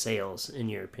secret to sales in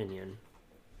your opinion?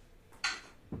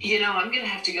 I'm gonna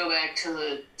have to go back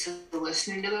to the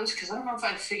listening to those because I don't know if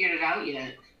I've figured it out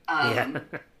yet.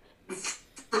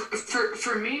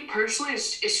 For me personally,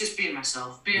 it's just being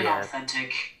myself, being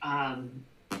authentic.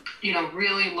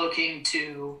 Really looking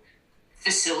to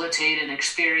facilitate an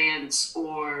experience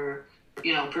or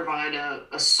provide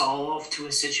a solve to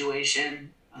a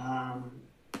situation. I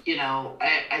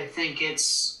think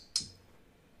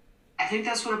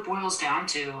that's what it boils down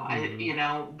to.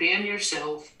 Being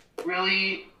yourself,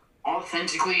 really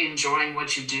authentically enjoying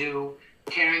what you do,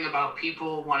 caring about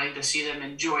people, wanting to see them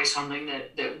enjoy something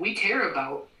that we care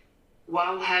about,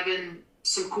 while having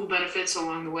some cool benefits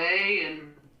along the way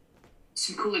and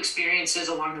some cool experiences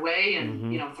along the way,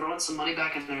 and throwing some money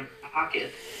back in their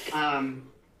pocket. I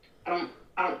don't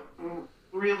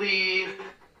really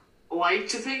like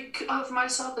to think of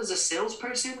myself as a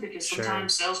salesperson because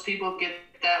sometimes salespeople get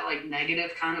that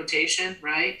negative connotation,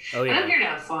 right? Oh, yeah. And I'm here to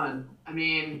have fun. I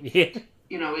mean,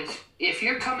 if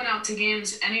you're coming out to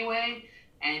games anyway,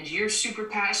 and you're super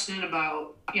passionate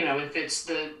about, if it's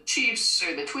the Chiefs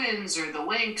or the Twins or the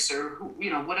Lynx or,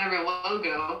 whatever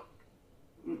logo,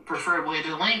 preferably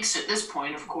the Lynx at this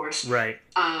point, of course. Right.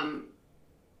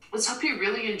 Let's help you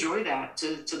really enjoy that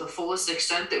to the fullest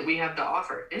extent that we have to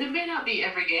offer. And it may not be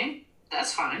every game.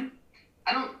 That's fine.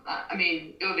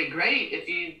 It would be great if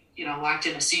you locked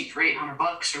in a seat for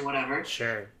 $800 or whatever.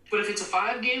 Sure. But if it's a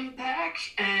 5-game pack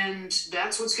and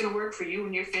that's what's going to work for you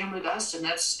and your family best, and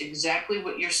that's exactly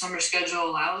what your summer schedule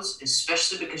allows,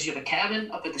 especially because you have a cabin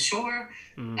up at the shore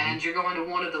and you're going to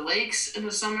one of the lakes in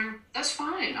the summer, that's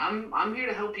fine. I'm here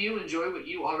to help you enjoy what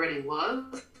you already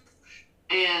love.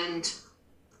 And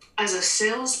as a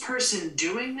salesperson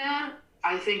doing that,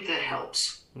 I think that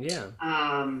helps. Yeah.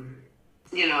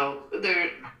 You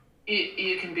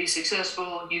can be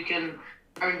successful. You can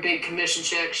earn big commission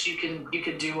checks. You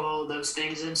can do all of those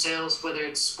things in sales, whether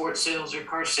it's sports sales or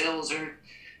car sales or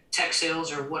tech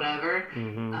sales or whatever.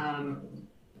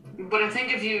 But I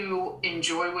think if you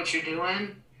enjoy what you're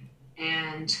doing,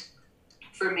 and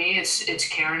for me, it's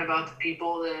caring about the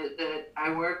people that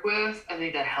I work with, I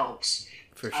think that helps.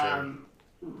 For sure.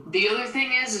 The other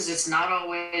thing is it's not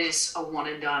always a one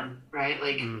and done, right?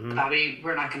 Like, Bobby,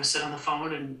 we're not going to sit on the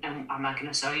phone and I'm not going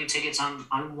to sell you tickets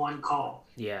on one call.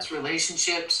 Yeah. It's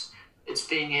relationships. It's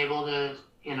being able to,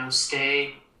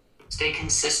 stay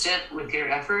consistent with your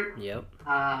effort. Yep.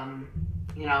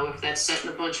 If that's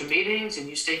setting a bunch of meetings and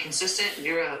you stay consistent and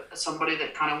you're somebody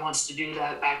that kind of wants to do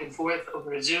that back and forth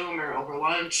over a Zoom or over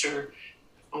lunch or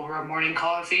over a morning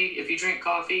coffee, if you drink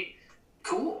coffee,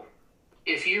 cool.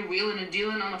 If you're wheeling and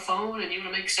dealing on the phone and you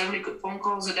want to make 70 phone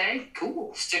calls a day,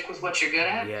 cool. Stick with what you're good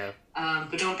at. Yeah.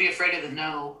 But don't be afraid of the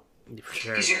no. For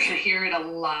sure. Because you're going to hear it a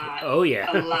lot. Oh,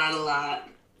 yeah. A lot.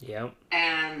 Yep.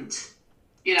 And,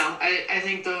 I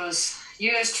think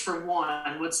you asked for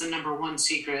one. What's the number one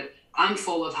secret? I'm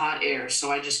full of hot air,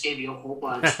 so I just gave you a whole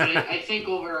bunch. But I think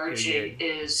overarching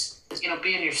is,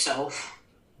 being yourself.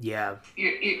 Yeah.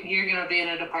 You're going to be in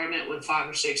a department with 5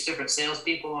 or 6 different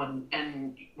salespeople,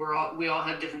 and we all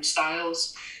have different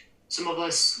styles. Some of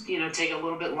us, take a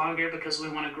little bit longer because we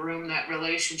want to groom that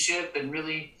relationship and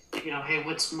really, hey,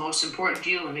 what's most important to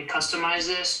you? Let me customize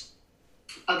this.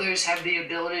 Others have the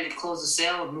ability to close the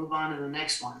sale and move on to the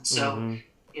next one. So,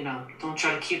 don't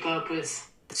try to keep up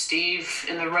with Steve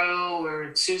in the row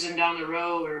or Susan down the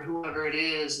row or whoever it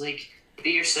is. Like,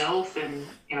 be yourself and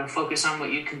focus on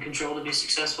what you can control to be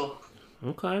successful.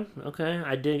 Okay.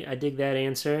 I dig that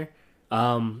answer.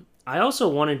 I also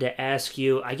wanted to ask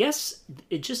you, I guess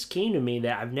it just came to me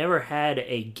that I've never had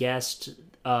a guest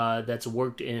that's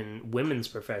worked in women's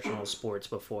professional sports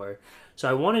before. So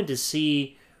I wanted to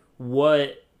see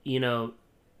what,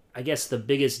 I guess the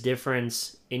biggest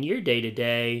difference in your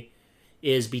day-to-day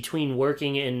is between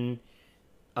working in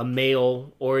a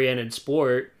male-oriented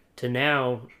sport to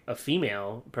now a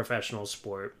female professional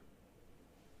sport.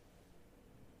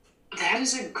 That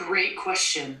is a great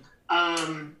question.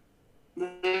 There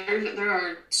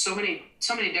are so many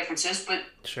differences, but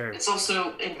sure, it's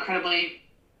also incredibly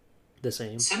the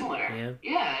same. Similar.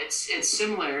 Yeah, it's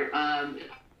similar.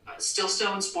 Still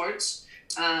selling sports.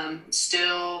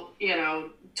 Still,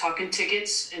 talking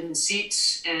tickets and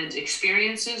seats and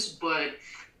experiences. But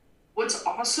what's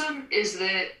awesome is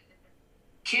that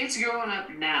kids growing up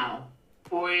now,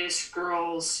 boys,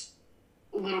 girls,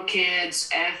 little kids,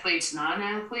 athletes,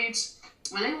 non-athletes,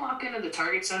 when they walk into the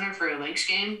Target Center for a Lynx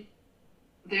game,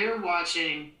 they're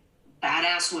watching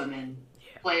badass women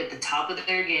play at the top of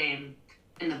their game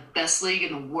in the best league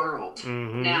in the world.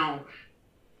 Now,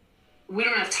 we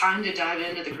don't have time to dive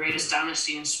into the greatest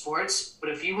dynasty in sports, but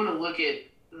if you want to look at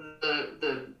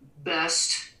the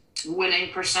best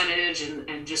winning percentage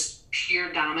and just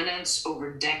pure dominance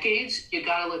over decades, you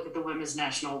got to look at the women's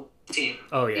national team.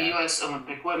 Oh, yeah. The U.S.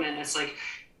 Olympic women. It's like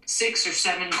 6 or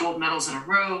 7 gold medals in a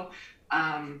row.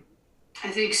 I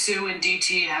think Sue and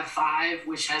DT have 5,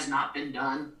 which has not been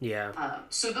done. Yeah.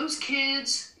 So those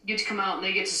kids get to come out and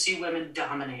they get to see women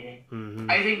dominating.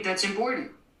 I think that's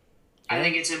important. Yeah. I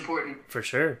think it's important. For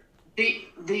sure.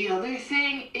 The other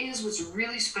thing is what's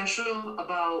really special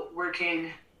about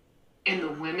working in the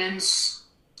women's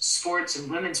sports and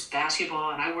women's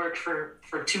basketball, and I work for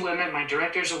 2 women. My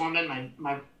director's a woman.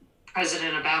 My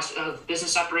president of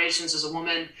business operations is a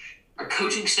woman. Our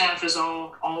coaching staff is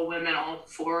all women, all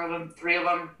 4 of them, 3 of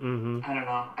them. I don't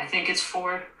know. I think it's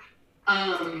 4.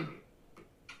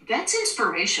 That's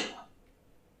inspirational.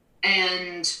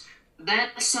 And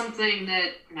that's something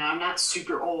that, now I'm not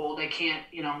super old. I can't,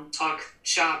 talk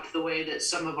shop the way that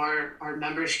some of our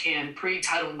members can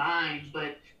pre-Title IX,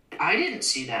 but I didn't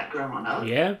see that growing up.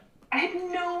 Yeah. I had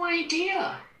no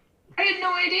idea I had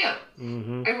no idea.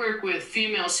 Mm-hmm. I work with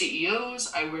female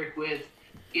CEOs. I work with,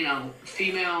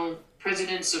 female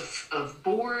presidents of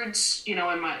boards.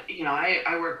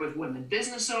 I work with women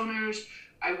business owners.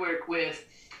 I work with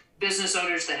business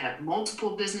owners that have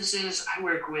multiple businesses. I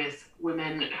work with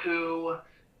women who,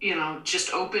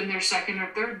 just open their second or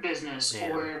third business.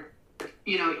 Yeah. Or,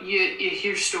 you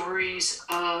hear stories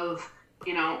of,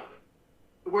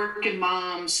 working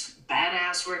moms,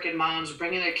 badass working moms,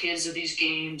 bringing their kids to these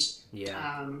games.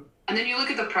 Yeah. And then you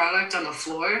look at the product on the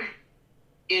floor,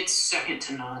 it's second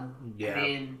to none. Yeah. I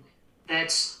mean,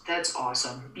 that's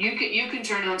awesome. You can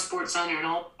turn on SportsCenter and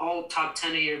all top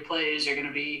 10 of your plays are going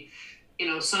to be,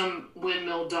 some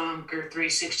windmill dunk or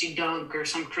 360 dunk or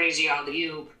some crazy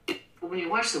alley-oop. But when you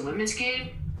watch the women's game,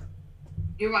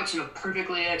 you're watching a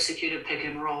perfectly executed pick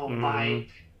and roll by,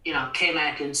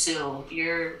 K-Mac and Sil.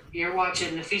 You're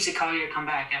watching Nafisa Collier come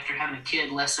back after having a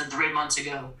kid less than 3 months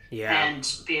ago and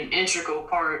be an integral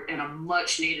part in a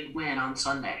much-needed win on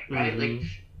Sunday, right? Like,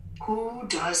 who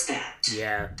does that?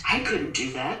 Yeah. I couldn't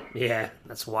do that. Yeah,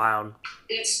 that's wild.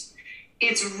 It's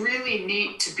really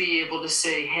neat to be able to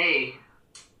say, hey,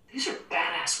 these are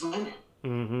badass women.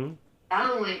 Mm-hmm.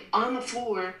 Not only on the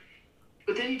floor,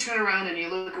 but then you turn around and you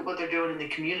look at what they're doing in the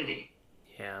community.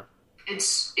 Yeah.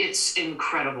 It's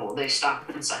incredible. They stop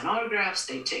and sign autographs.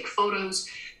 They take photos.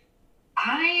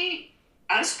 I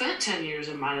spent 10 years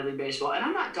in minor league baseball, and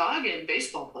I'm not dogging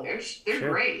baseball players. They're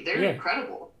great. They're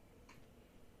incredible.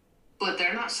 But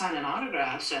they're not signing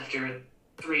autographs after a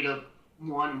 3-1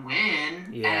 win.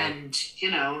 Yeah. And,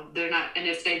 they're not. And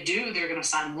if they do, they're going to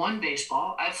sign one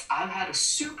baseball. I've had a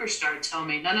superstar tell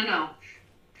me, no.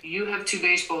 You have 2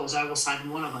 baseballs, I will sign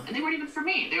one of them. And they weren't even for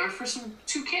me. They were for some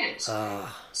 2 kids.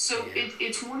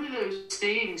 It's one of those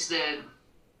things that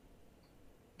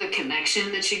the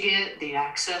connection that you get, the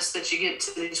access that you get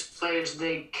to these players,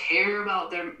 they care about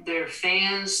their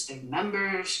fans, their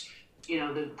members,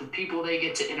 the people they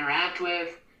get to interact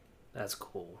with. That's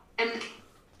cool. And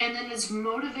then it's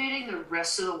motivating the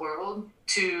rest of the world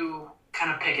to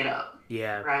kind of pick it up.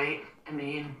 Yeah. Right? I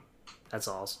mean... That's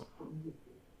awesome.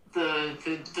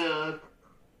 The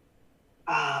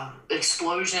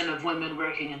explosion of women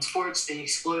working in sports, the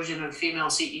explosion of female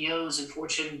CEOs in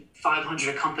Fortune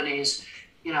 500 companies,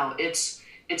 it's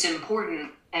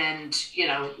important. And,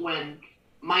 when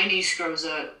my niece grows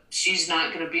up, she's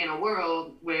not going to be in a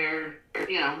world where,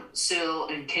 Sil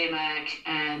and K-Mac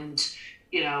and,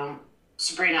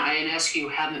 Sabrina Ionescu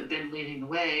haven't been leading the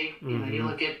way. You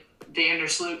look at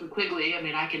Vandersloot and Quigley. I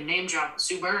mean, I can name drop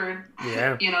Sue Bird.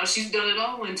 Yeah. She's done it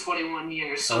all in 21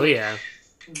 years. So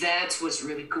that's what's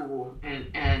really cool.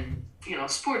 And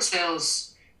sports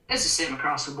sales is the same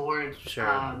across the board.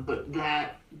 Sure. But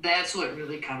that's what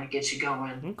really kind of gets you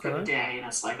going for the day. And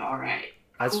it's like, all right,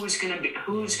 who's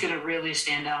gonna really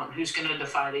stand out and who's gonna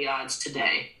defy the odds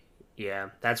today? Yeah,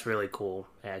 that's really cool,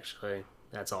 actually.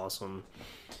 That's awesome.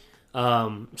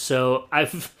 So I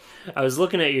was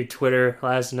looking at your Twitter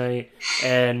last night,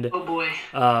 and oh boy,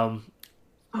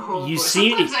 you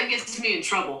see, sometimes that gets me in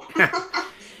trouble.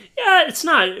 Yeah, it's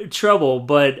not trouble,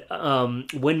 but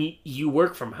when you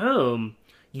work from home,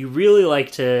 you really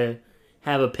like to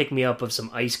have a pick me up of some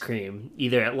ice cream,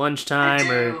 either at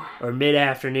lunchtime or mid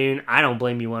afternoon. I don't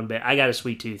blame you one bit. I got a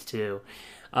sweet tooth too,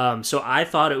 so I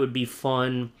thought it would be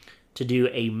fun to do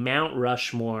a Mount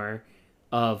Rushmore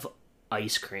of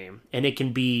ice cream, and it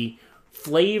can be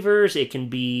flavors, it can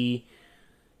be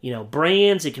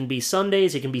brands, it can be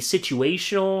sundaes, it can be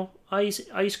situational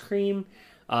ice cream.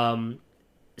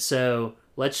 So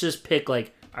let's just pick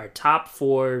like our top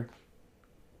 4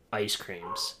 ice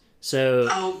creams. So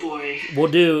oh boy,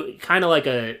 we'll do kind of like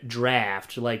a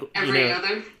draft, like every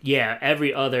other. Yeah,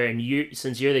 every other, and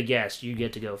since you're the guest, you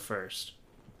get to go first.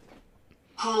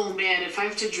 Oh man, if I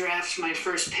have to draft my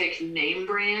first pick name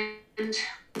brand,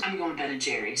 I'm going Ben &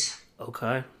 Jerry's.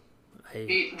 Okay.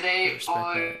 They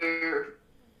are that.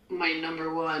 my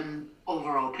number 1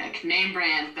 overall pick. Name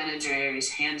brand, Ben & Jerry's,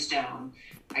 hands down.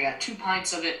 I got 2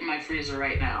 pints of it in my freezer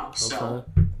right now. So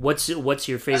what's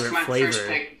your favorite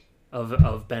flavor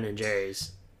of Ben &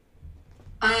 Jerry's?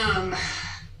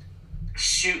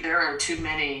 Shoot, there are too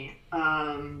many.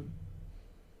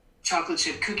 Chocolate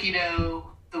chip cookie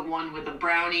dough, the one with the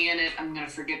brownie in it. I'm gonna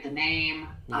forget the name.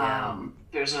 Yeah.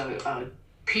 There's a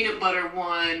peanut butter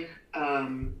one.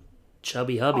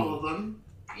 Chubby Hubby. All of them.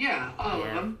 Yeah, all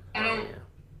of them. I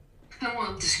don't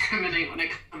want to discriminate when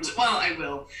it comes. Well, I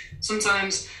will.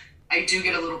 Sometimes I do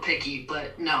get a little picky,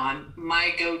 but no,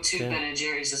 my go-to Ben &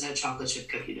 Jerry's is that chocolate chip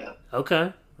cookie dough.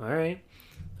 Okay. All right.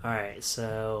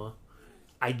 So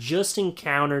I just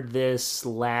encountered this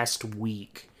last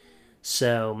week.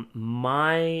 So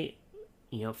my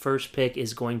first pick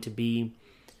is going to be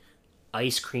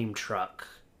ice cream truck.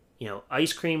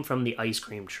 Ice cream from the ice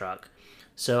cream truck.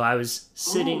 So I was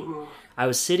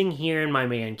sitting here in my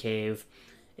man cave,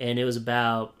 and it was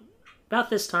about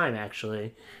this time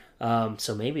actually.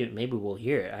 So maybe we'll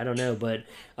hear it. I don't know, but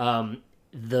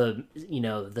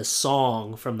the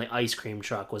song from the ice cream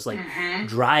truck was like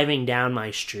driving down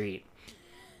my street,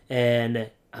 and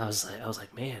I was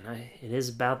like, man, this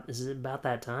is about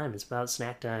that time. It's about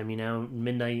snack time,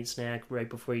 midnight snack right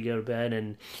before you go to bed.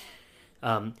 And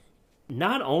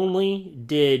not only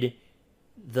did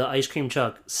the ice cream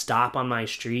truck stop on my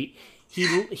street,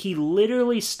 he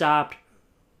literally stopped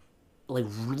like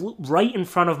right in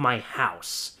front of my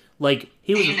house. Like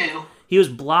he was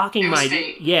blocking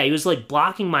he was like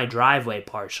blocking my driveway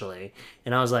partially,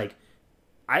 and I was like,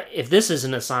 if this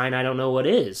isn't a sign, I don't know what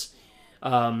is.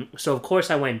 So of course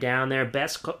I went down there.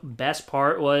 Best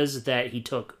part was that he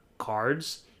took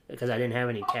cards because I didn't have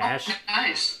any cash.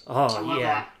 Nice. Oh yeah.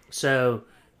 That. So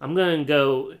I'm gonna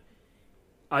go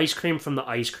ice cream from the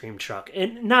ice cream truck,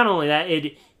 and not only that,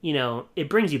 it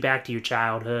brings you back to your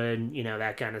childhood,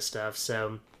 that kind of stuff.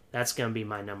 So that's gonna be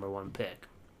my number one pick.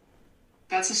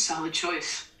 That's a solid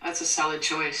choice.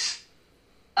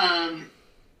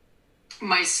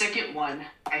 My second one,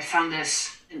 I found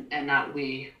this, and not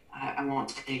we. I won't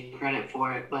take credit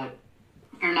for it,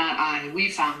 we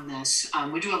found this.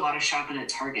 We do a lot of shopping at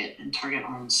Target, and Target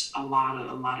owns a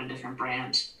lot of different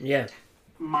brands. Yeah.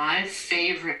 My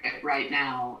favorite right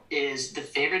now is the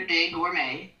Favorite Day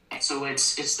Gourmet. So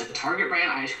it's the Target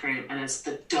brand ice cream, and it's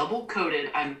the double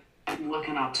coated. I'm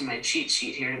looking up to my cheat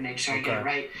sheet here to make sure I get it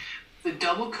right. The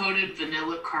double coated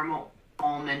vanilla caramel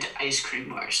almond ice cream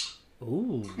bars.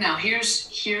 Ooh. Now here's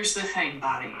the thing,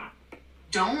 Bobby.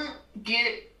 Don't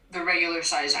get the regular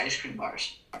size ice cream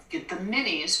bars. Get the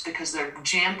minis because they're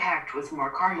jam packed with more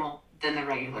caramel than the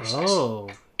regular size. Oh.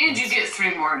 And you get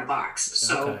 3 more in a box.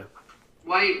 So okay.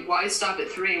 Why stop at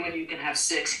 3 when you can have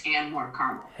 6 and more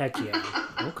caramel? Heck yeah.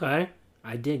 Okay.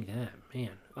 I dig that,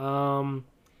 man.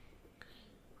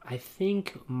 I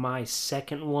think my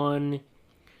second one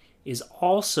is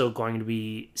also going to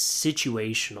be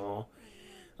situational.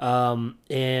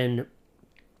 And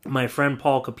my friend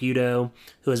Paul Caputo,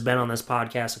 who has been on this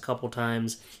podcast a couple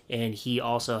times, and he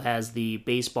also has the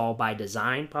Baseball by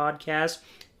Design podcast.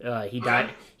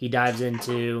 He dives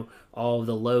into all of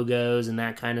the logos and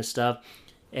that kind of stuff.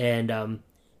 And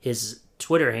his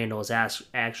Twitter handle is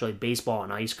actually Baseball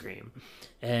and Ice Cream.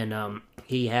 And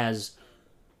he has,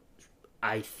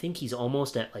 I think he's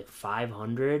almost at like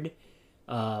 500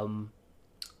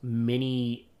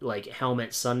 mini like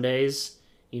helmet Sundays,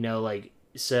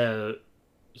 so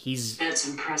that's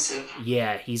impressive.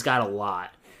 Yeah, he's got a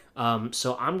lot.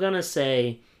 So I'm gonna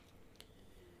say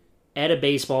at a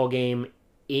baseball game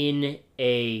in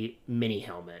a mini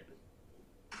helmet.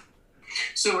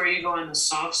 So are you going to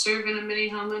soft serve in a mini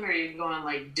helmet, or are you going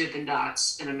like Dippin'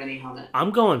 Dots in a mini helmet?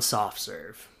 I'm going soft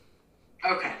serve.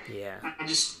 Okay. Yeah.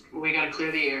 We gotta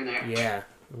clear the air there. Yeah.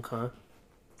 Okay.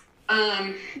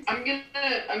 I'm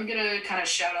gonna kind of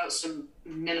shout out some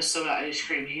Minnesota ice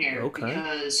cream here. Okay.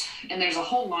 And there's a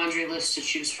whole laundry list to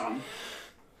choose from.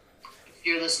 If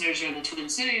your listeners are in the Twin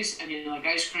Cities and you like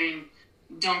ice cream,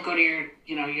 don't go to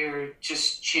your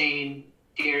just chain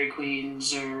Dairy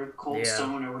Queens or Cold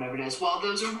Stone or whatever it is. Well,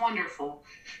 those are wonderful.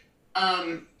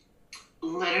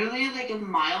 Literally like a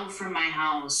mile from my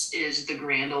house is the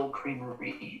Grand Ole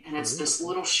Creamery, and it's this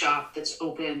little shop that's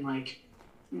open like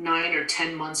 9 or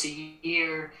 10 months a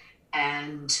year,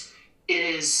 and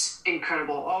it is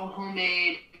incredible. All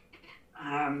homemade,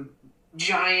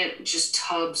 giant just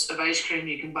tubs of ice cream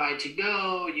you can buy to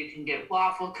go. You can get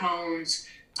waffle cones,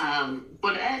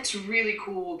 but it's really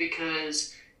cool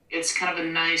because it's kind of a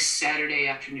nice Saturday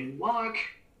afternoon walk.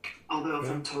 Although,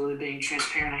 if I'm totally being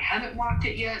transparent, I haven't walked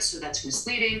it yet, so that's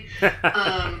misleading. But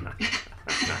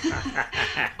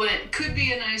it could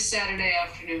be a nice Saturday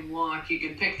afternoon walk. You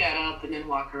can pick that up and then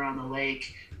walk around the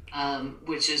lake,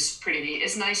 which is pretty neat.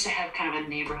 It's nice to have kind of a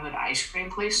neighborhood ice cream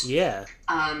place. Yeah.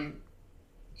 Not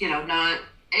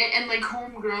and like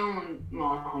homegrown,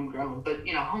 but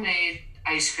homemade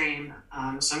ice cream.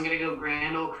 So I'm gonna go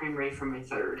Grand Ole Creamery for my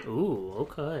third. Ooh,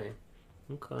 okay.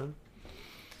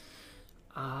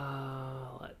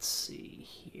 Let's see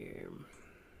here.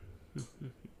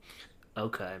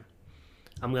 Okay.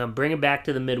 I'm going to bring it back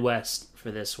to the Midwest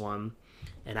for this one.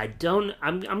 And I'm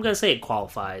going to say it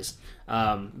qualifies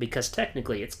because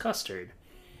technically it's custard.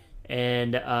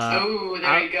 And you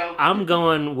go. I'm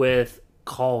going with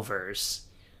Culver's.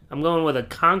 I'm going with a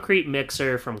concrete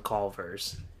mixer from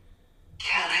Culver's.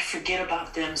 God, I forget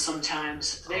about them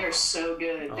sometimes. They are so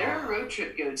good. They're a road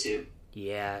trip go-to.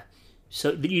 Yeah.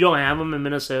 So you don't have them in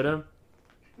Minnesota?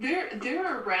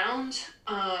 They're around,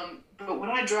 but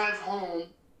when I drive home,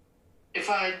 if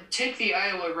I take the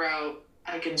Iowa route,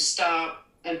 I can stop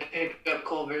and pick up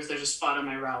Culver's. There's a spot on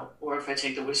my route. Or if I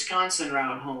take the Wisconsin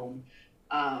route home,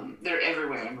 they're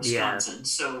everywhere in Wisconsin. Yeah.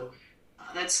 So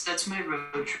that's my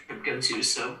road trip go-to.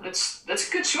 So that's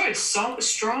a good choice.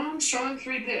 Strong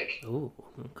 3-pick. Ooh,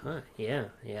 okay, yeah.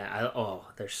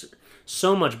 They're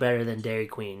so much better than Dairy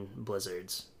Queen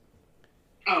Blizzards.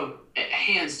 Oh,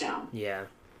 hands down. Yeah.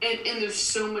 And there's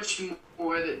so much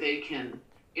more that they can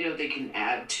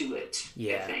add to it.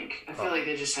 Yeah. I think. I feel like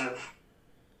they just have.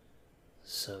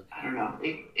 So. I don't know.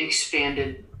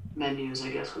 Expanded menus, I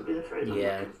guess, would be the phrase I'm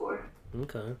looking for.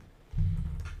 Okay.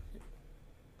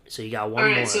 So you got one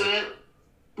more. All right, so that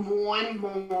one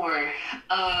more.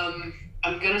 I'm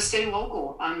gonna stay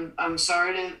local. I'm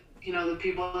sorry to the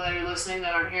people that are listening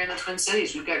that aren't here in the Twin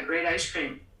Cities. We've got great ice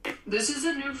cream. This is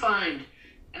a new find,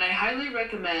 and I highly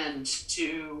recommend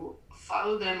to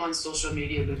follow them on social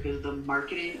media because the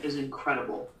marketing is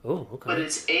incredible. Oh, okay. But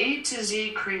it's A to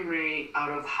Z Creamery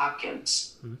out of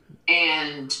Hopkins,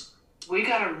 and we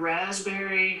got a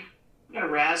raspberry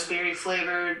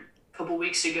flavored a couple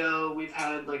weeks ago. We've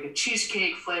had like a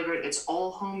cheesecake flavored. It's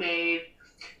all homemade,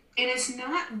 and it's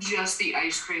not just the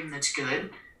ice cream that's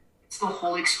good. It's the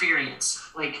whole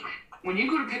experience. Like when you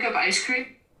go to pick up ice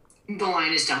cream, the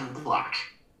line is down the block.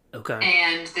 Okay.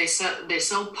 And they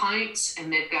sell pints,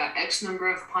 and they've got X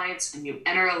number of pints, and you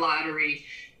enter a lottery,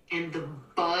 and the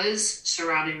buzz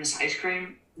surrounding this ice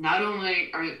cream. Not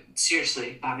only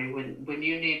seriously, Bobby, when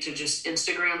you need to just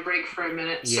Instagram break for a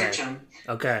minute, search them.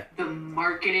 Okay. The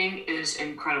marketing is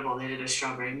incredible. They did a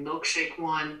strawberry milkshake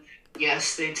one.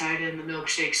 Yes, they tied in the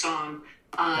milkshake song.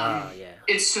 Yeah.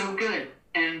 It's so good,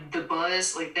 and the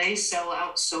buzz, like they sell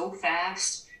out so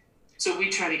fast. So we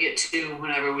try to get 2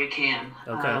 whenever we can.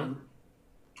 Okay.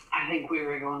 I think we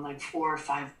were going like 4 or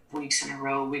 5 weeks in a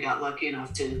row. We got lucky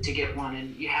enough to get one,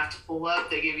 and you have to pull up.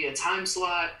 They give you a time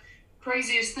slot.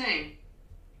 Craziest thing,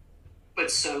 but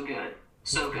so good.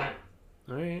 So good.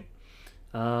 All right.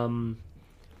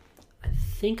 I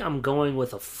think I'm going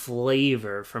with a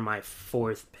flavor for my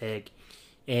 4th pick.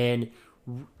 And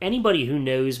anybody who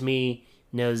knows me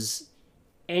knows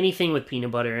anything with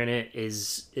peanut butter in it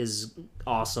is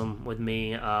awesome with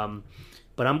me.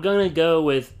 But I'm gonna go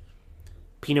with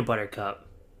peanut butter cup.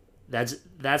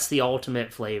 That's the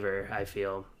ultimate flavor, I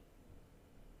feel.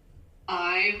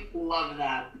 I love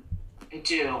that. I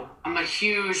do. I'm a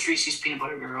huge Reese's peanut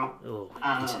butter girl. Oh,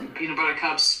 peanut butter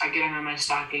cups, I get them in my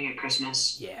stocking at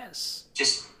Christmas. Yes.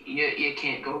 Just, you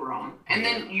can't go wrong. And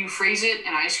then you freeze it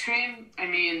in ice cream. I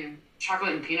mean,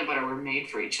 chocolate and peanut butter were made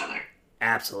for each other.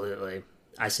 Absolutely.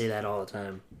 I say that all the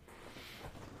time.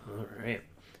 All right.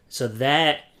 So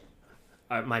that,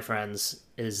 my friends,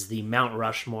 is the Mount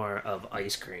Rushmore of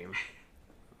ice cream.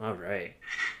 All right.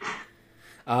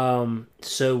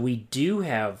 So we do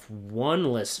have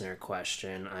one listener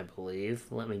question, I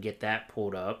believe. Let me get that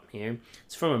pulled up here.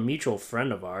 It's from a mutual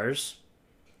friend of ours.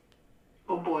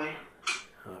 Oh boy.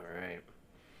 All right.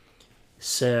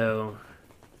 So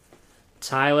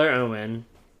Tyler Owen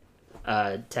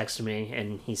texted me,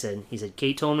 and he said,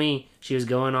 Kate told me she was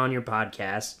going on your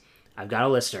podcast. I've got a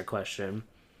listener question.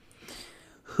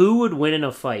 Who would win in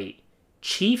a fight?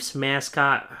 Chiefs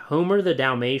mascot Homer the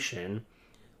Dalmatian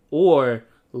or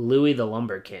Louis the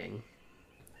Lumber King?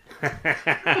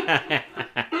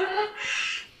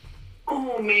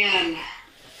 Oh man.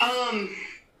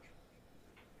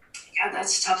 Yeah,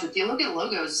 that's tough. If you look at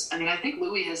logos, I mean, I think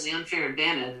Louis has the unfair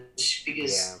advantage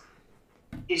because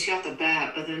he's got the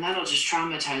bat, but then that'll just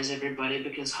traumatize everybody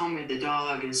because Homer the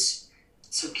dog is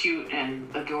so cute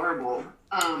and adorable.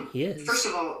 He is. First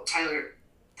of all, Tyler,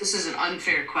 this is an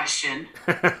unfair question.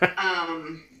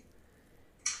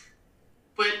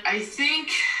 But I think,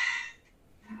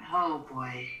 oh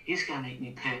boy, he's gonna make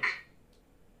me pick.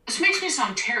 This makes me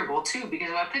sound terrible too, because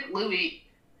if I pick Louis,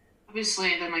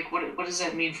 obviously then like what does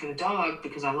that mean for the dog?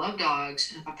 Because I love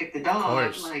dogs, and if I pick the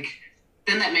dog, like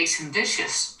then that makes him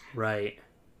vicious. Right.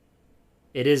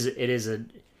 It's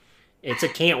a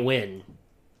can't win.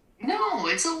 No,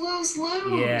 it's a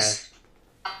lose-lose. Yeah.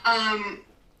 I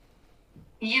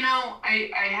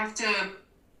have to.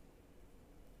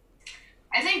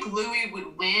 I think Louis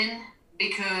would win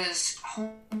because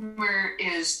Homer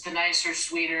is the nicer,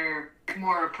 sweeter,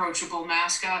 more approachable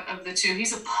mascot of the two.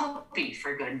 He's a puppy,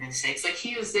 for goodness sakes. Like,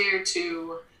 he is there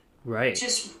to... Right.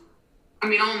 Just... I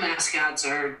mean, all mascots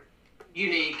are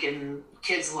unique and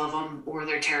kids love them or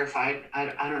they're terrified.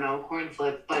 I don't know, coin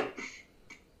flip. But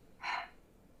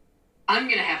I'm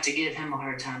gonna have to give him a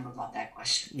hard time about that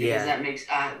question. Because Yeah. that makes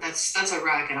that's a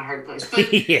rock in a hard place.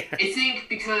 But Yeah. I think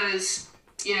because,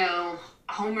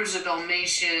 Homer's a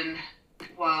Dalmatian.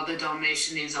 While the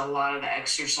Dalmatian needs a lot of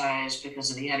exercise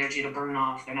because of the energy to burn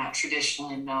off, they're not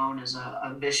traditionally known as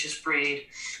a vicious breed.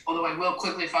 Although I will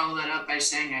quickly follow that up by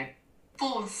saying I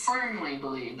firmly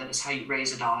believe that is how you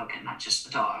raise a dog and not just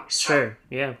the dog. So, Sure,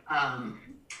 yeah.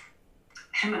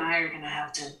 Him and I are going to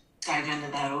have to dive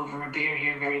into that over a beer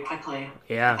here very quickly.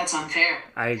 Yeah. That's unfair.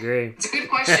 I agree. It's a good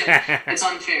question. It's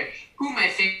unfair. Who my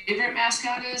favorite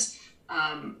mascot is,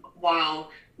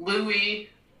 while Louie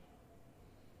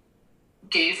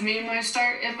gave me my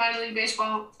start in minor league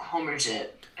baseball, Homer's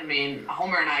it. I mean,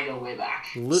 Homer and I go way back.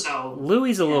 So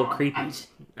Louie's a little creepy,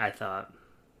 I thought.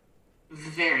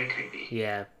 Very creepy.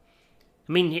 Yeah.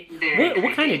 I mean,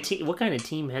 what kind of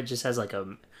team has like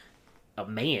a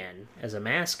man as a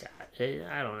mascot?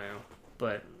 I don't know,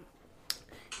 but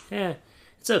yeah,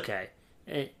 it's okay.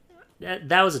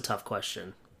 That was a tough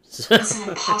question. That's an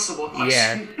impossible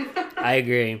question. Yeah, I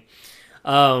agree.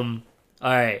 All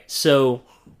right, so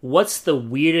what's the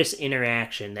weirdest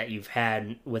interaction that you've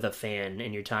had with a fan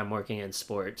in your time working in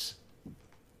sports?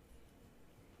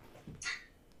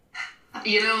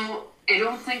 I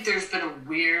don't think there's been a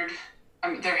weird... I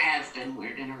mean, there have been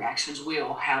weird interactions. We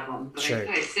all have them. But sure.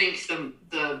 I think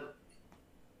the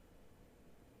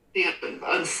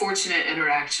unfortunate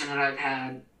interaction that I've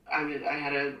had, I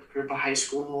had a group of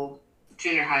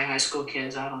junior high school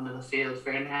kids out onto the field for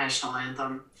a national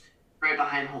anthem right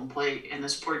behind home plate, and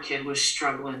this poor kid was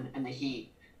struggling in the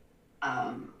heat.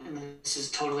 And this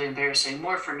is totally embarrassing,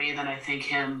 more for me than I think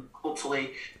him,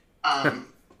 hopefully.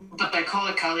 But I call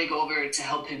a colleague over to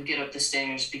help him get up the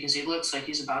stairs because he looks like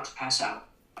he's about to pass out.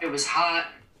 It was hot.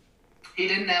 He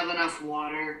didn't have enough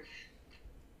water.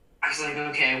 I was like,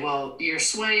 okay, well, you're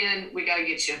swaying. We got to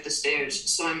get you up the stairs.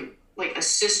 So I'm like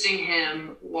assisting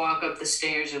him walk up the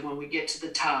stairs. And when we get to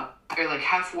the top, or like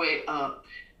halfway up,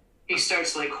 he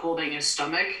starts like holding his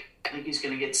stomach, like he's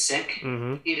going to get sick.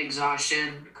 Mm-hmm. Heat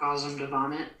exhaustion, cause him to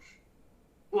vomit.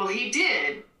 Well, he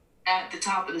did at the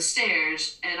top of the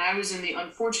stairs, and I was in the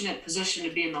unfortunate position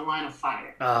to be in the line of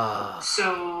fire.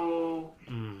 So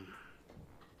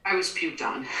I was puked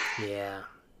on. Yeah,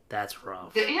 that's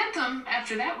rough. The anthem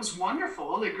after that was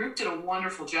wonderful. The group did a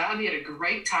wonderful job. He had a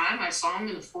great time. I saw him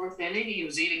in the fourth inning. He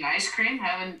was eating ice cream,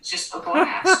 having just a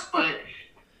blast. But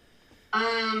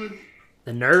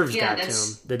the nerves got to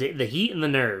him. The heat and the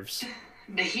nerves.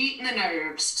 The heat and the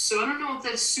nerves. So I don't know if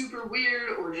that's super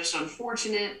weird or just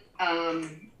unfortunate.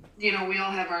 We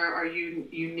all have our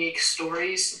unique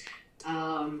stories.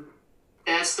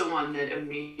 That's the one that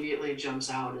immediately jumps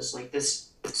out as like this.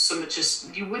 So much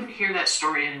just you wouldn't hear that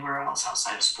story anywhere else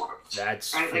outside of sports.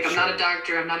 That's right. Like I'm not a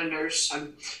doctor. I'm not a nurse.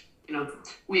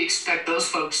 We expect those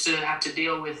folks to have to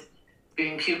deal with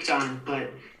being puked on,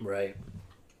 but right.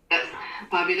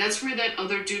 Bobby, that's where that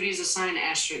other duties assigned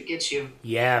asterisk gets you.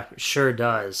 Yeah, sure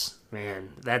does. Man,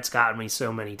 that's gotten me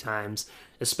so many times,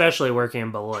 especially working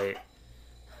in Beloit.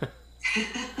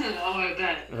 Oh, I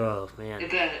bet. Oh, man. I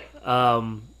bet.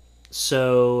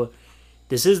 So,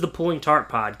 this is the Pulling Tarp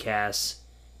podcast.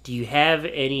 Do you have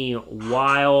any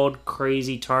wild,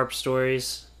 crazy tarp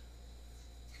stories?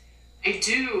 I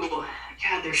do.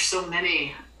 God, there's so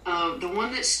many. The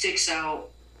one that sticks out,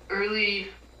 early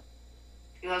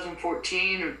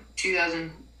 2014 or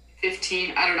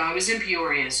 2015, I don't know. I was in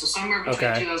Peoria, so somewhere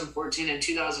between 2014 and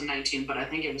 2019, but I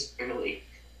think it was early.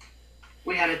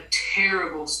 We had a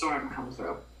terrible storm come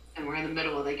through, and we're in the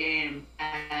middle of the game,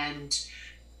 and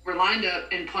we're lined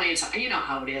up in playing. You know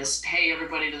how it is. Hey,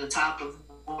 everybody to the top of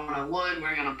 101.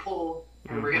 We're going to pull,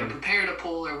 or we're going to prepare to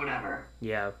pull, or whatever.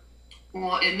 Yeah.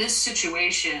 Well, in this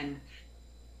situation,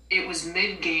 it was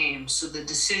mid-game, so the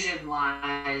decision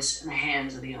lies in the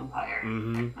hands of the umpire.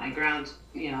 Mm-hmm. My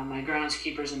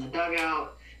groundskeeper's in the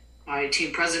dugout. My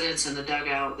team president's in the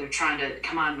dugout. They're trying to,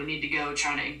 come on, we need to go,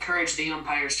 trying to encourage the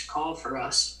umpires to call for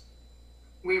us.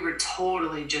 We were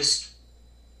totally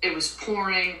it was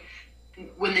pouring.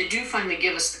 When they do finally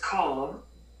give us the call,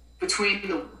 between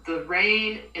the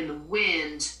rain and the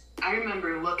wind, I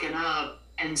remember looking up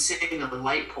and seeing the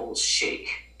light poles shake.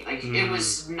 Like, it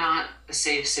was not a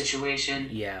safe situation.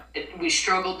 Yeah. We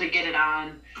struggled to get it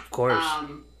on. Of course.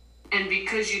 And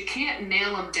because you can't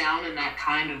nail them down in that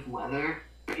kind of weather,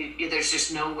 there's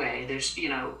just no way. There's,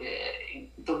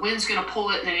 the wind's going to pull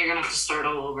it, and then you're going to have to start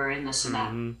all over and this and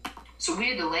that. So we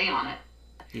had to lay on it.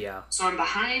 Yeah. So I'm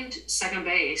behind second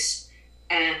base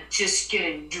and just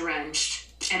getting drenched.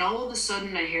 And all of a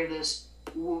sudden I hear this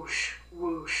whoosh,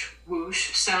 whoosh,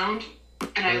 whoosh sound.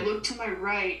 And I look to my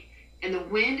right, and the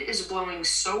wind is blowing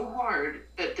so hard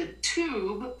that the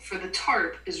tube for the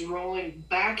tarp is rolling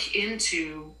back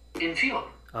into infield,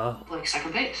 like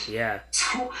second base. Yeah.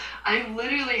 So I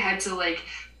literally had to like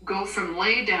go from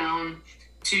lay down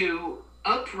to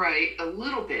upright a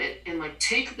little bit and like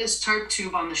take this tarp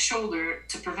tube on the shoulder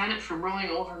to prevent it from rolling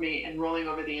over me and rolling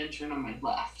over the engine on my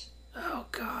left. Oh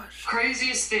gosh.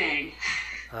 Craziest thing.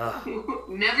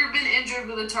 Never been injured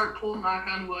with a tarp pull, knock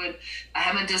on wood. I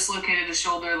haven't dislocated a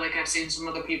shoulder like I've seen some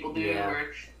other people do,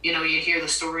 where, you know, you hear the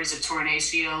stories of torn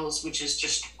ACLs, which is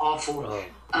just awful.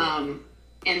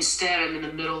 Instead, I'm in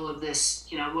the middle of this,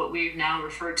 you know, what we've now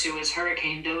referred to as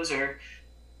hurricane dozer.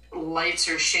 Lights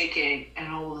are shaking,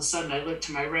 and all of a sudden I look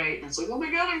to my right, and it's like, oh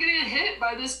my god, I'm gonna get hit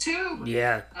by this tube.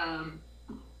 Yeah.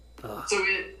 So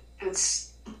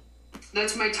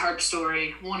that's my tarp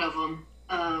story, one of them.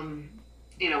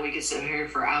 You know, we could sit here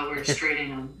for hours trading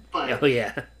them, but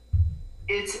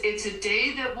it's a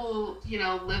day that will, you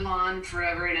know, live on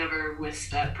forever and ever with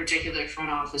that particular front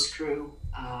office crew.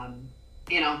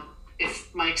 You know,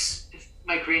 if Mike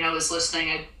Reno is listening,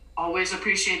 I always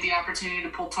appreciate the opportunity to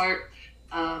pull tarp.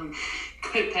 But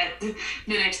the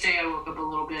next day I woke up a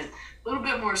little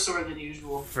bit more sore than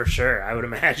usual. For sure, I would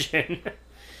imagine.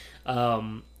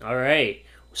 All right.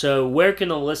 So where can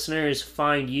the listeners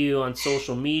find you on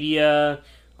social media,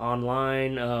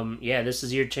 online? This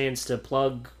is your chance to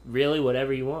plug really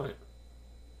whatever you want.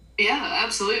 Yeah,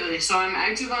 absolutely. So I'm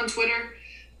active on Twitter.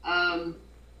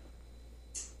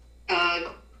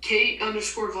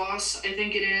 Kate_Voss, I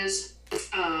think it is.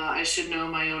 I should know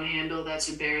my own handle. That's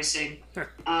embarrassing.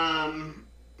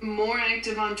 More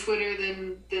active on Twitter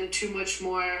than too much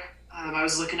more. I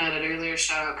was looking at it earlier.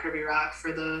 Shout out Kirby Rock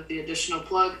for the additional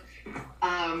plug.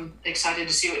 Excited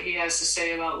to see what he has to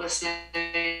say about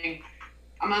listening.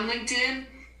 I'm on LinkedIn.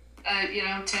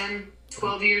 10,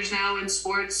 12 years now in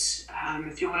sports.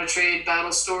 If you want to trade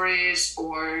battle stories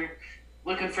or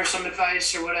looking for some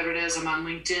advice or whatever it is, I'm on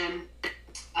LinkedIn.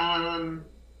 And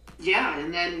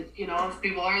then, you know, if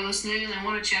people are listening and they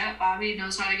want to chat, Bobby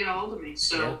knows how to get a hold of me.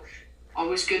 So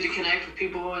always good to connect with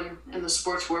people in the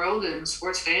sports world and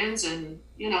sports fans, and,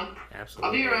 you know, absolutely.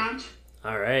 I'll be around.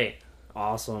 All right.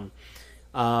 Awesome.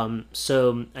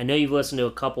 So I know you've listened to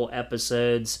a couple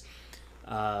episodes,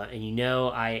 and you know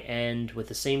I end with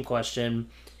the same question.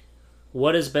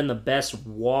 What has been the best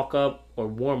walk-up or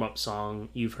warm-up song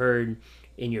you've heard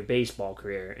in your baseball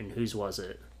career, and whose was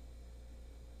it?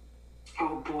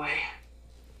 Oh, boy.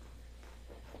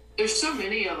 There's so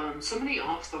many of them. So many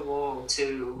off the wall,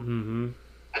 too. Mm-hmm.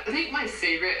 I think my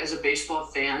favorite as a baseball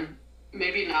fan,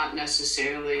 maybe not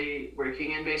necessarily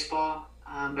working in baseball,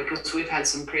 because we've had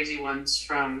some crazy ones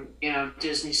from, you know,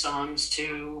 Disney songs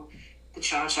to the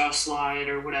Cha-Cha Slide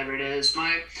or whatever it is.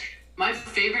 My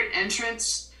favorite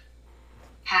entrance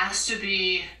has to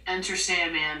be Enter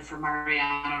Sandman for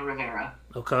Mariano Rivera.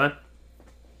 Okay. All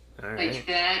right. Like,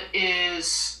 that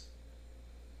is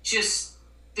just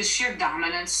the sheer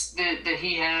dominance that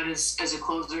he had as a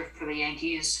closer for the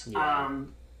Yankees. Yeah.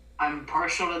 I'm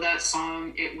partial to that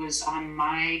song. It was on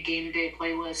my game day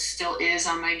playlist, still is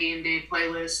on my game day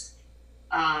playlist.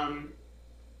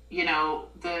 You know,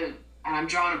 and I'm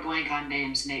drawing a blank on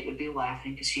names. Nate would be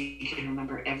laughing because he can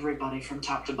remember everybody from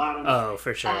top to bottom. Oh,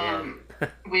 for sure,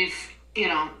 We've, you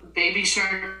know, Baby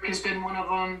Shark has been one of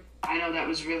them. I know that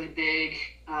was really big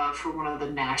for one of the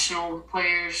national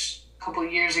players a couple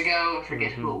of years ago. I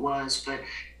forget who it was, but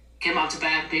came out to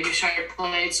bat. Baby Shark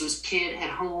played, so his kid at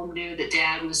home knew that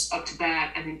dad was up to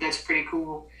bat. I think that's pretty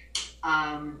cool.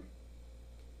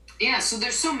 So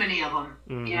there's so many of them.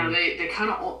 Mm-hmm. You know, they kind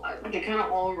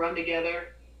of all run together.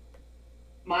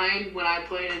 Mine, when I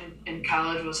played in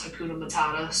college, was Hakuna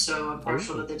Matata, so I'm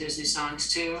partial to the Disney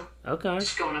songs too. Okay.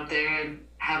 Just going up there and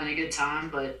having a good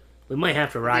time, but we might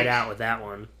have to ride out with that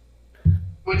one.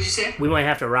 What'd you say? We might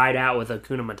have to ride out with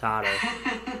Hakuna Matata.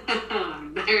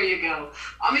 There you go.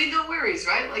 I mean, no worries,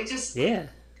 right? Like, just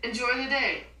enjoy the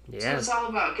day. Yeah. That's what it's all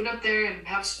about. Get up there and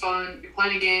have some fun. You're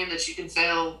playing a game that you can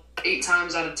fail 8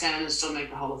 times out of 10 and still make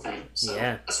the Hall of Fame. So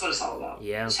that's what it's all about.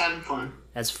 Yeah. Just having fun.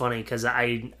 That's funny because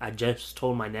I just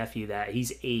told my nephew that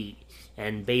he's 8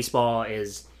 and baseball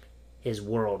is his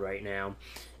world right now.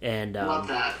 And love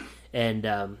that.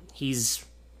 And he's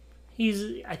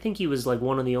I think he was like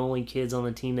one of the only kids on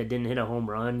the team that didn't hit a home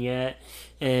run yet.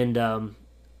 And I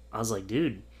was like,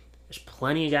 dude, there's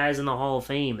plenty of guys in the Hall of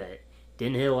Fame that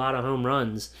didn't hit a lot of home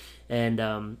runs. And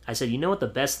I said, you know what the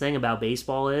best thing about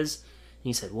baseball is? And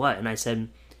he said, what? And I said,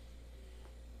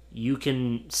 you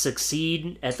can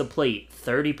succeed at the plate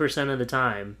 30% of the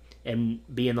time and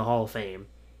be in the Hall of Fame.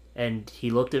 And he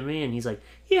looked at me and he's like,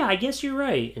 yeah, I guess you're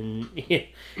right. And,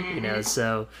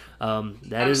 so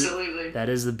that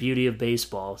is the beauty of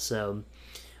baseball. So,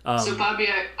 so Bobby,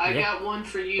 I got one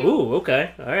for you. Ooh,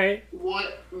 okay. All right.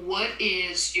 What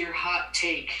is your hot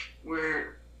take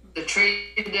where the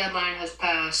trade deadline has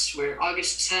passed, we're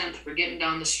August 10th, we're getting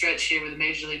down the stretch here with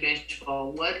Major League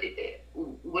Baseball.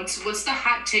 What's the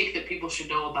hot take that people should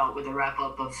know about with the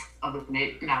wrap-up of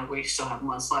now we still have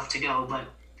months left to go, but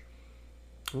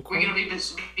we're going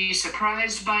to be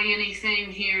surprised by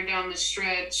anything here down the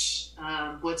stretch?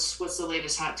 What's the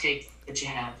latest hot take that you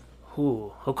have?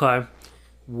 Ooh, okay.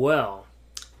 Well,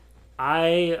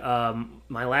 I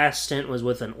my last stint was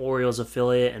with an Orioles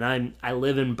affiliate, and I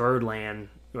live in Birdland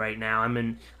right now. I'm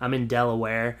in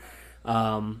Delaware,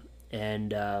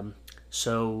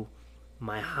 so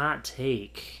my hot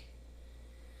take,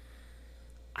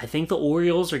 I think the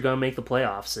Orioles are going to make the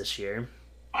playoffs this year.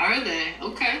 Are they?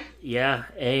 Okay. Yeah,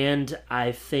 and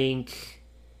I think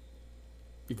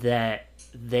that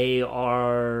they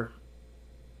are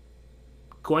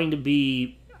going to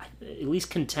be at least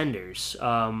contenders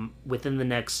within the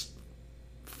next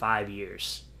 5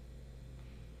 years.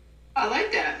 I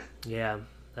like that. Yeah,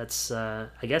 that's I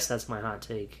guess that's my hot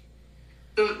take.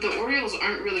 The Orioles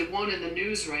aren't really one in the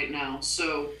news right now,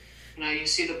 so you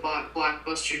see the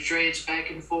blockbuster trades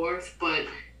back and forth, but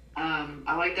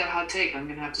I like that hot take. I'm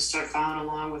gonna have to start following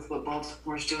along with what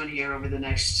Baltimore's doing here over the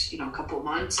next couple of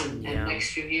months and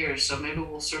next few years. So maybe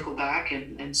we'll circle back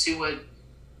and see what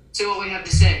we have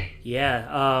to say.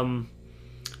 Yeah,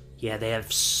 they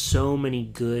have so many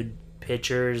good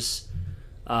pitchers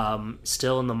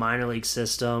still in the minor league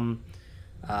system.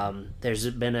 There's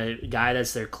been a guy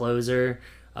that's their closer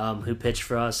who pitched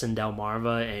for us in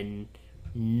Delmarva, and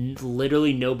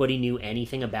literally nobody knew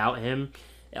anything about him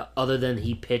other than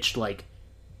he pitched like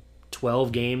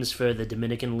 12 games for the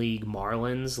Dominican League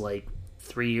Marlins like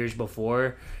 3 years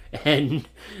before, and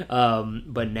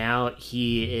but now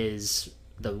he is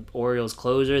the Orioles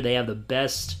closer. They have the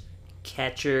best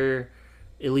catcher,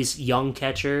 at least young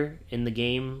catcher, in the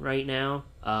game right now.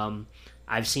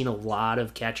 I've seen a lot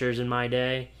of catchers in my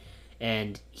day,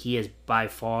 and he is by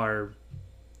far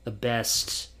the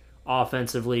best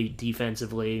offensively,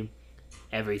 defensively,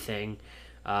 everything.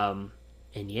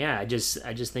 And yeah, I just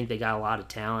think they got a lot of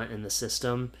talent in the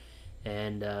system,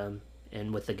 and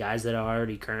with the guys that are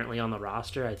already currently on the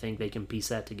roster, I think they can piece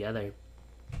that together.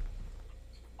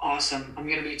 Awesome. I'm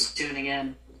going to be tuning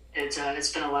in.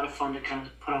 It's been a lot of fun to kind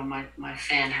of put on my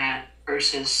fan hat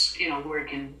versus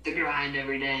working the grind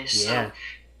every day. So yeah.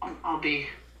 I'll be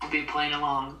playing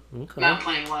along. Okay. Not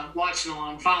playing along, watching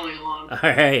along, following along. All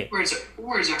right.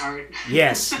 Words are hard.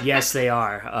 Yes, they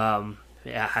are.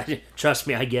 Yeah, trust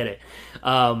me, I get it.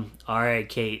 All right,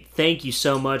 Kate. Thank you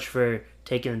so much for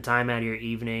taking the time out of your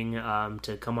evening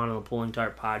to come on the Pulling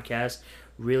Tarp podcast.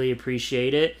 Really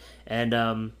appreciate it.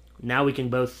 And now we can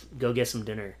both go get some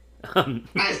dinner.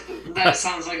 That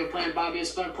sounds like a plan, Bobby.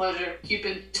 It's been a pleasure. Keep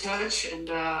in touch, and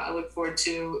I look forward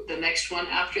to the next one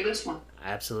after this one.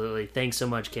 Absolutely. Thanks so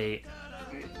much, Kate.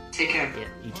 Right. Take care. Yeah,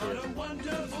 you too. What a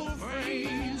wonderful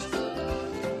phrase.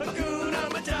 Hakuna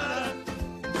Matata.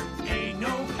 Ain't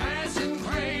no passing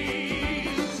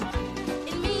craze.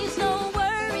 It means no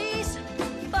worries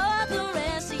for the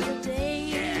rest of your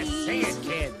days. Yeah, sing it,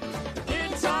 kid.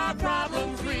 It's our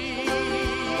problem-free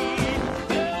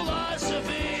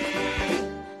philosophy.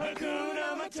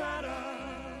 Hakuna Matata.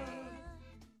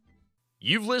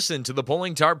 You've listened to the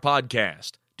Pulling Tarp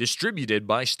Podcast, distributed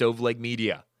by Stoveleg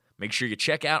Media. Make sure you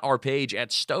check out our page at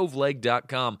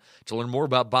stoveleg.com to learn more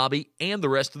about Bobby and the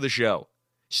rest of the show.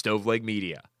 Stoveleg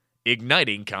Media,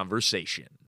 igniting conversation.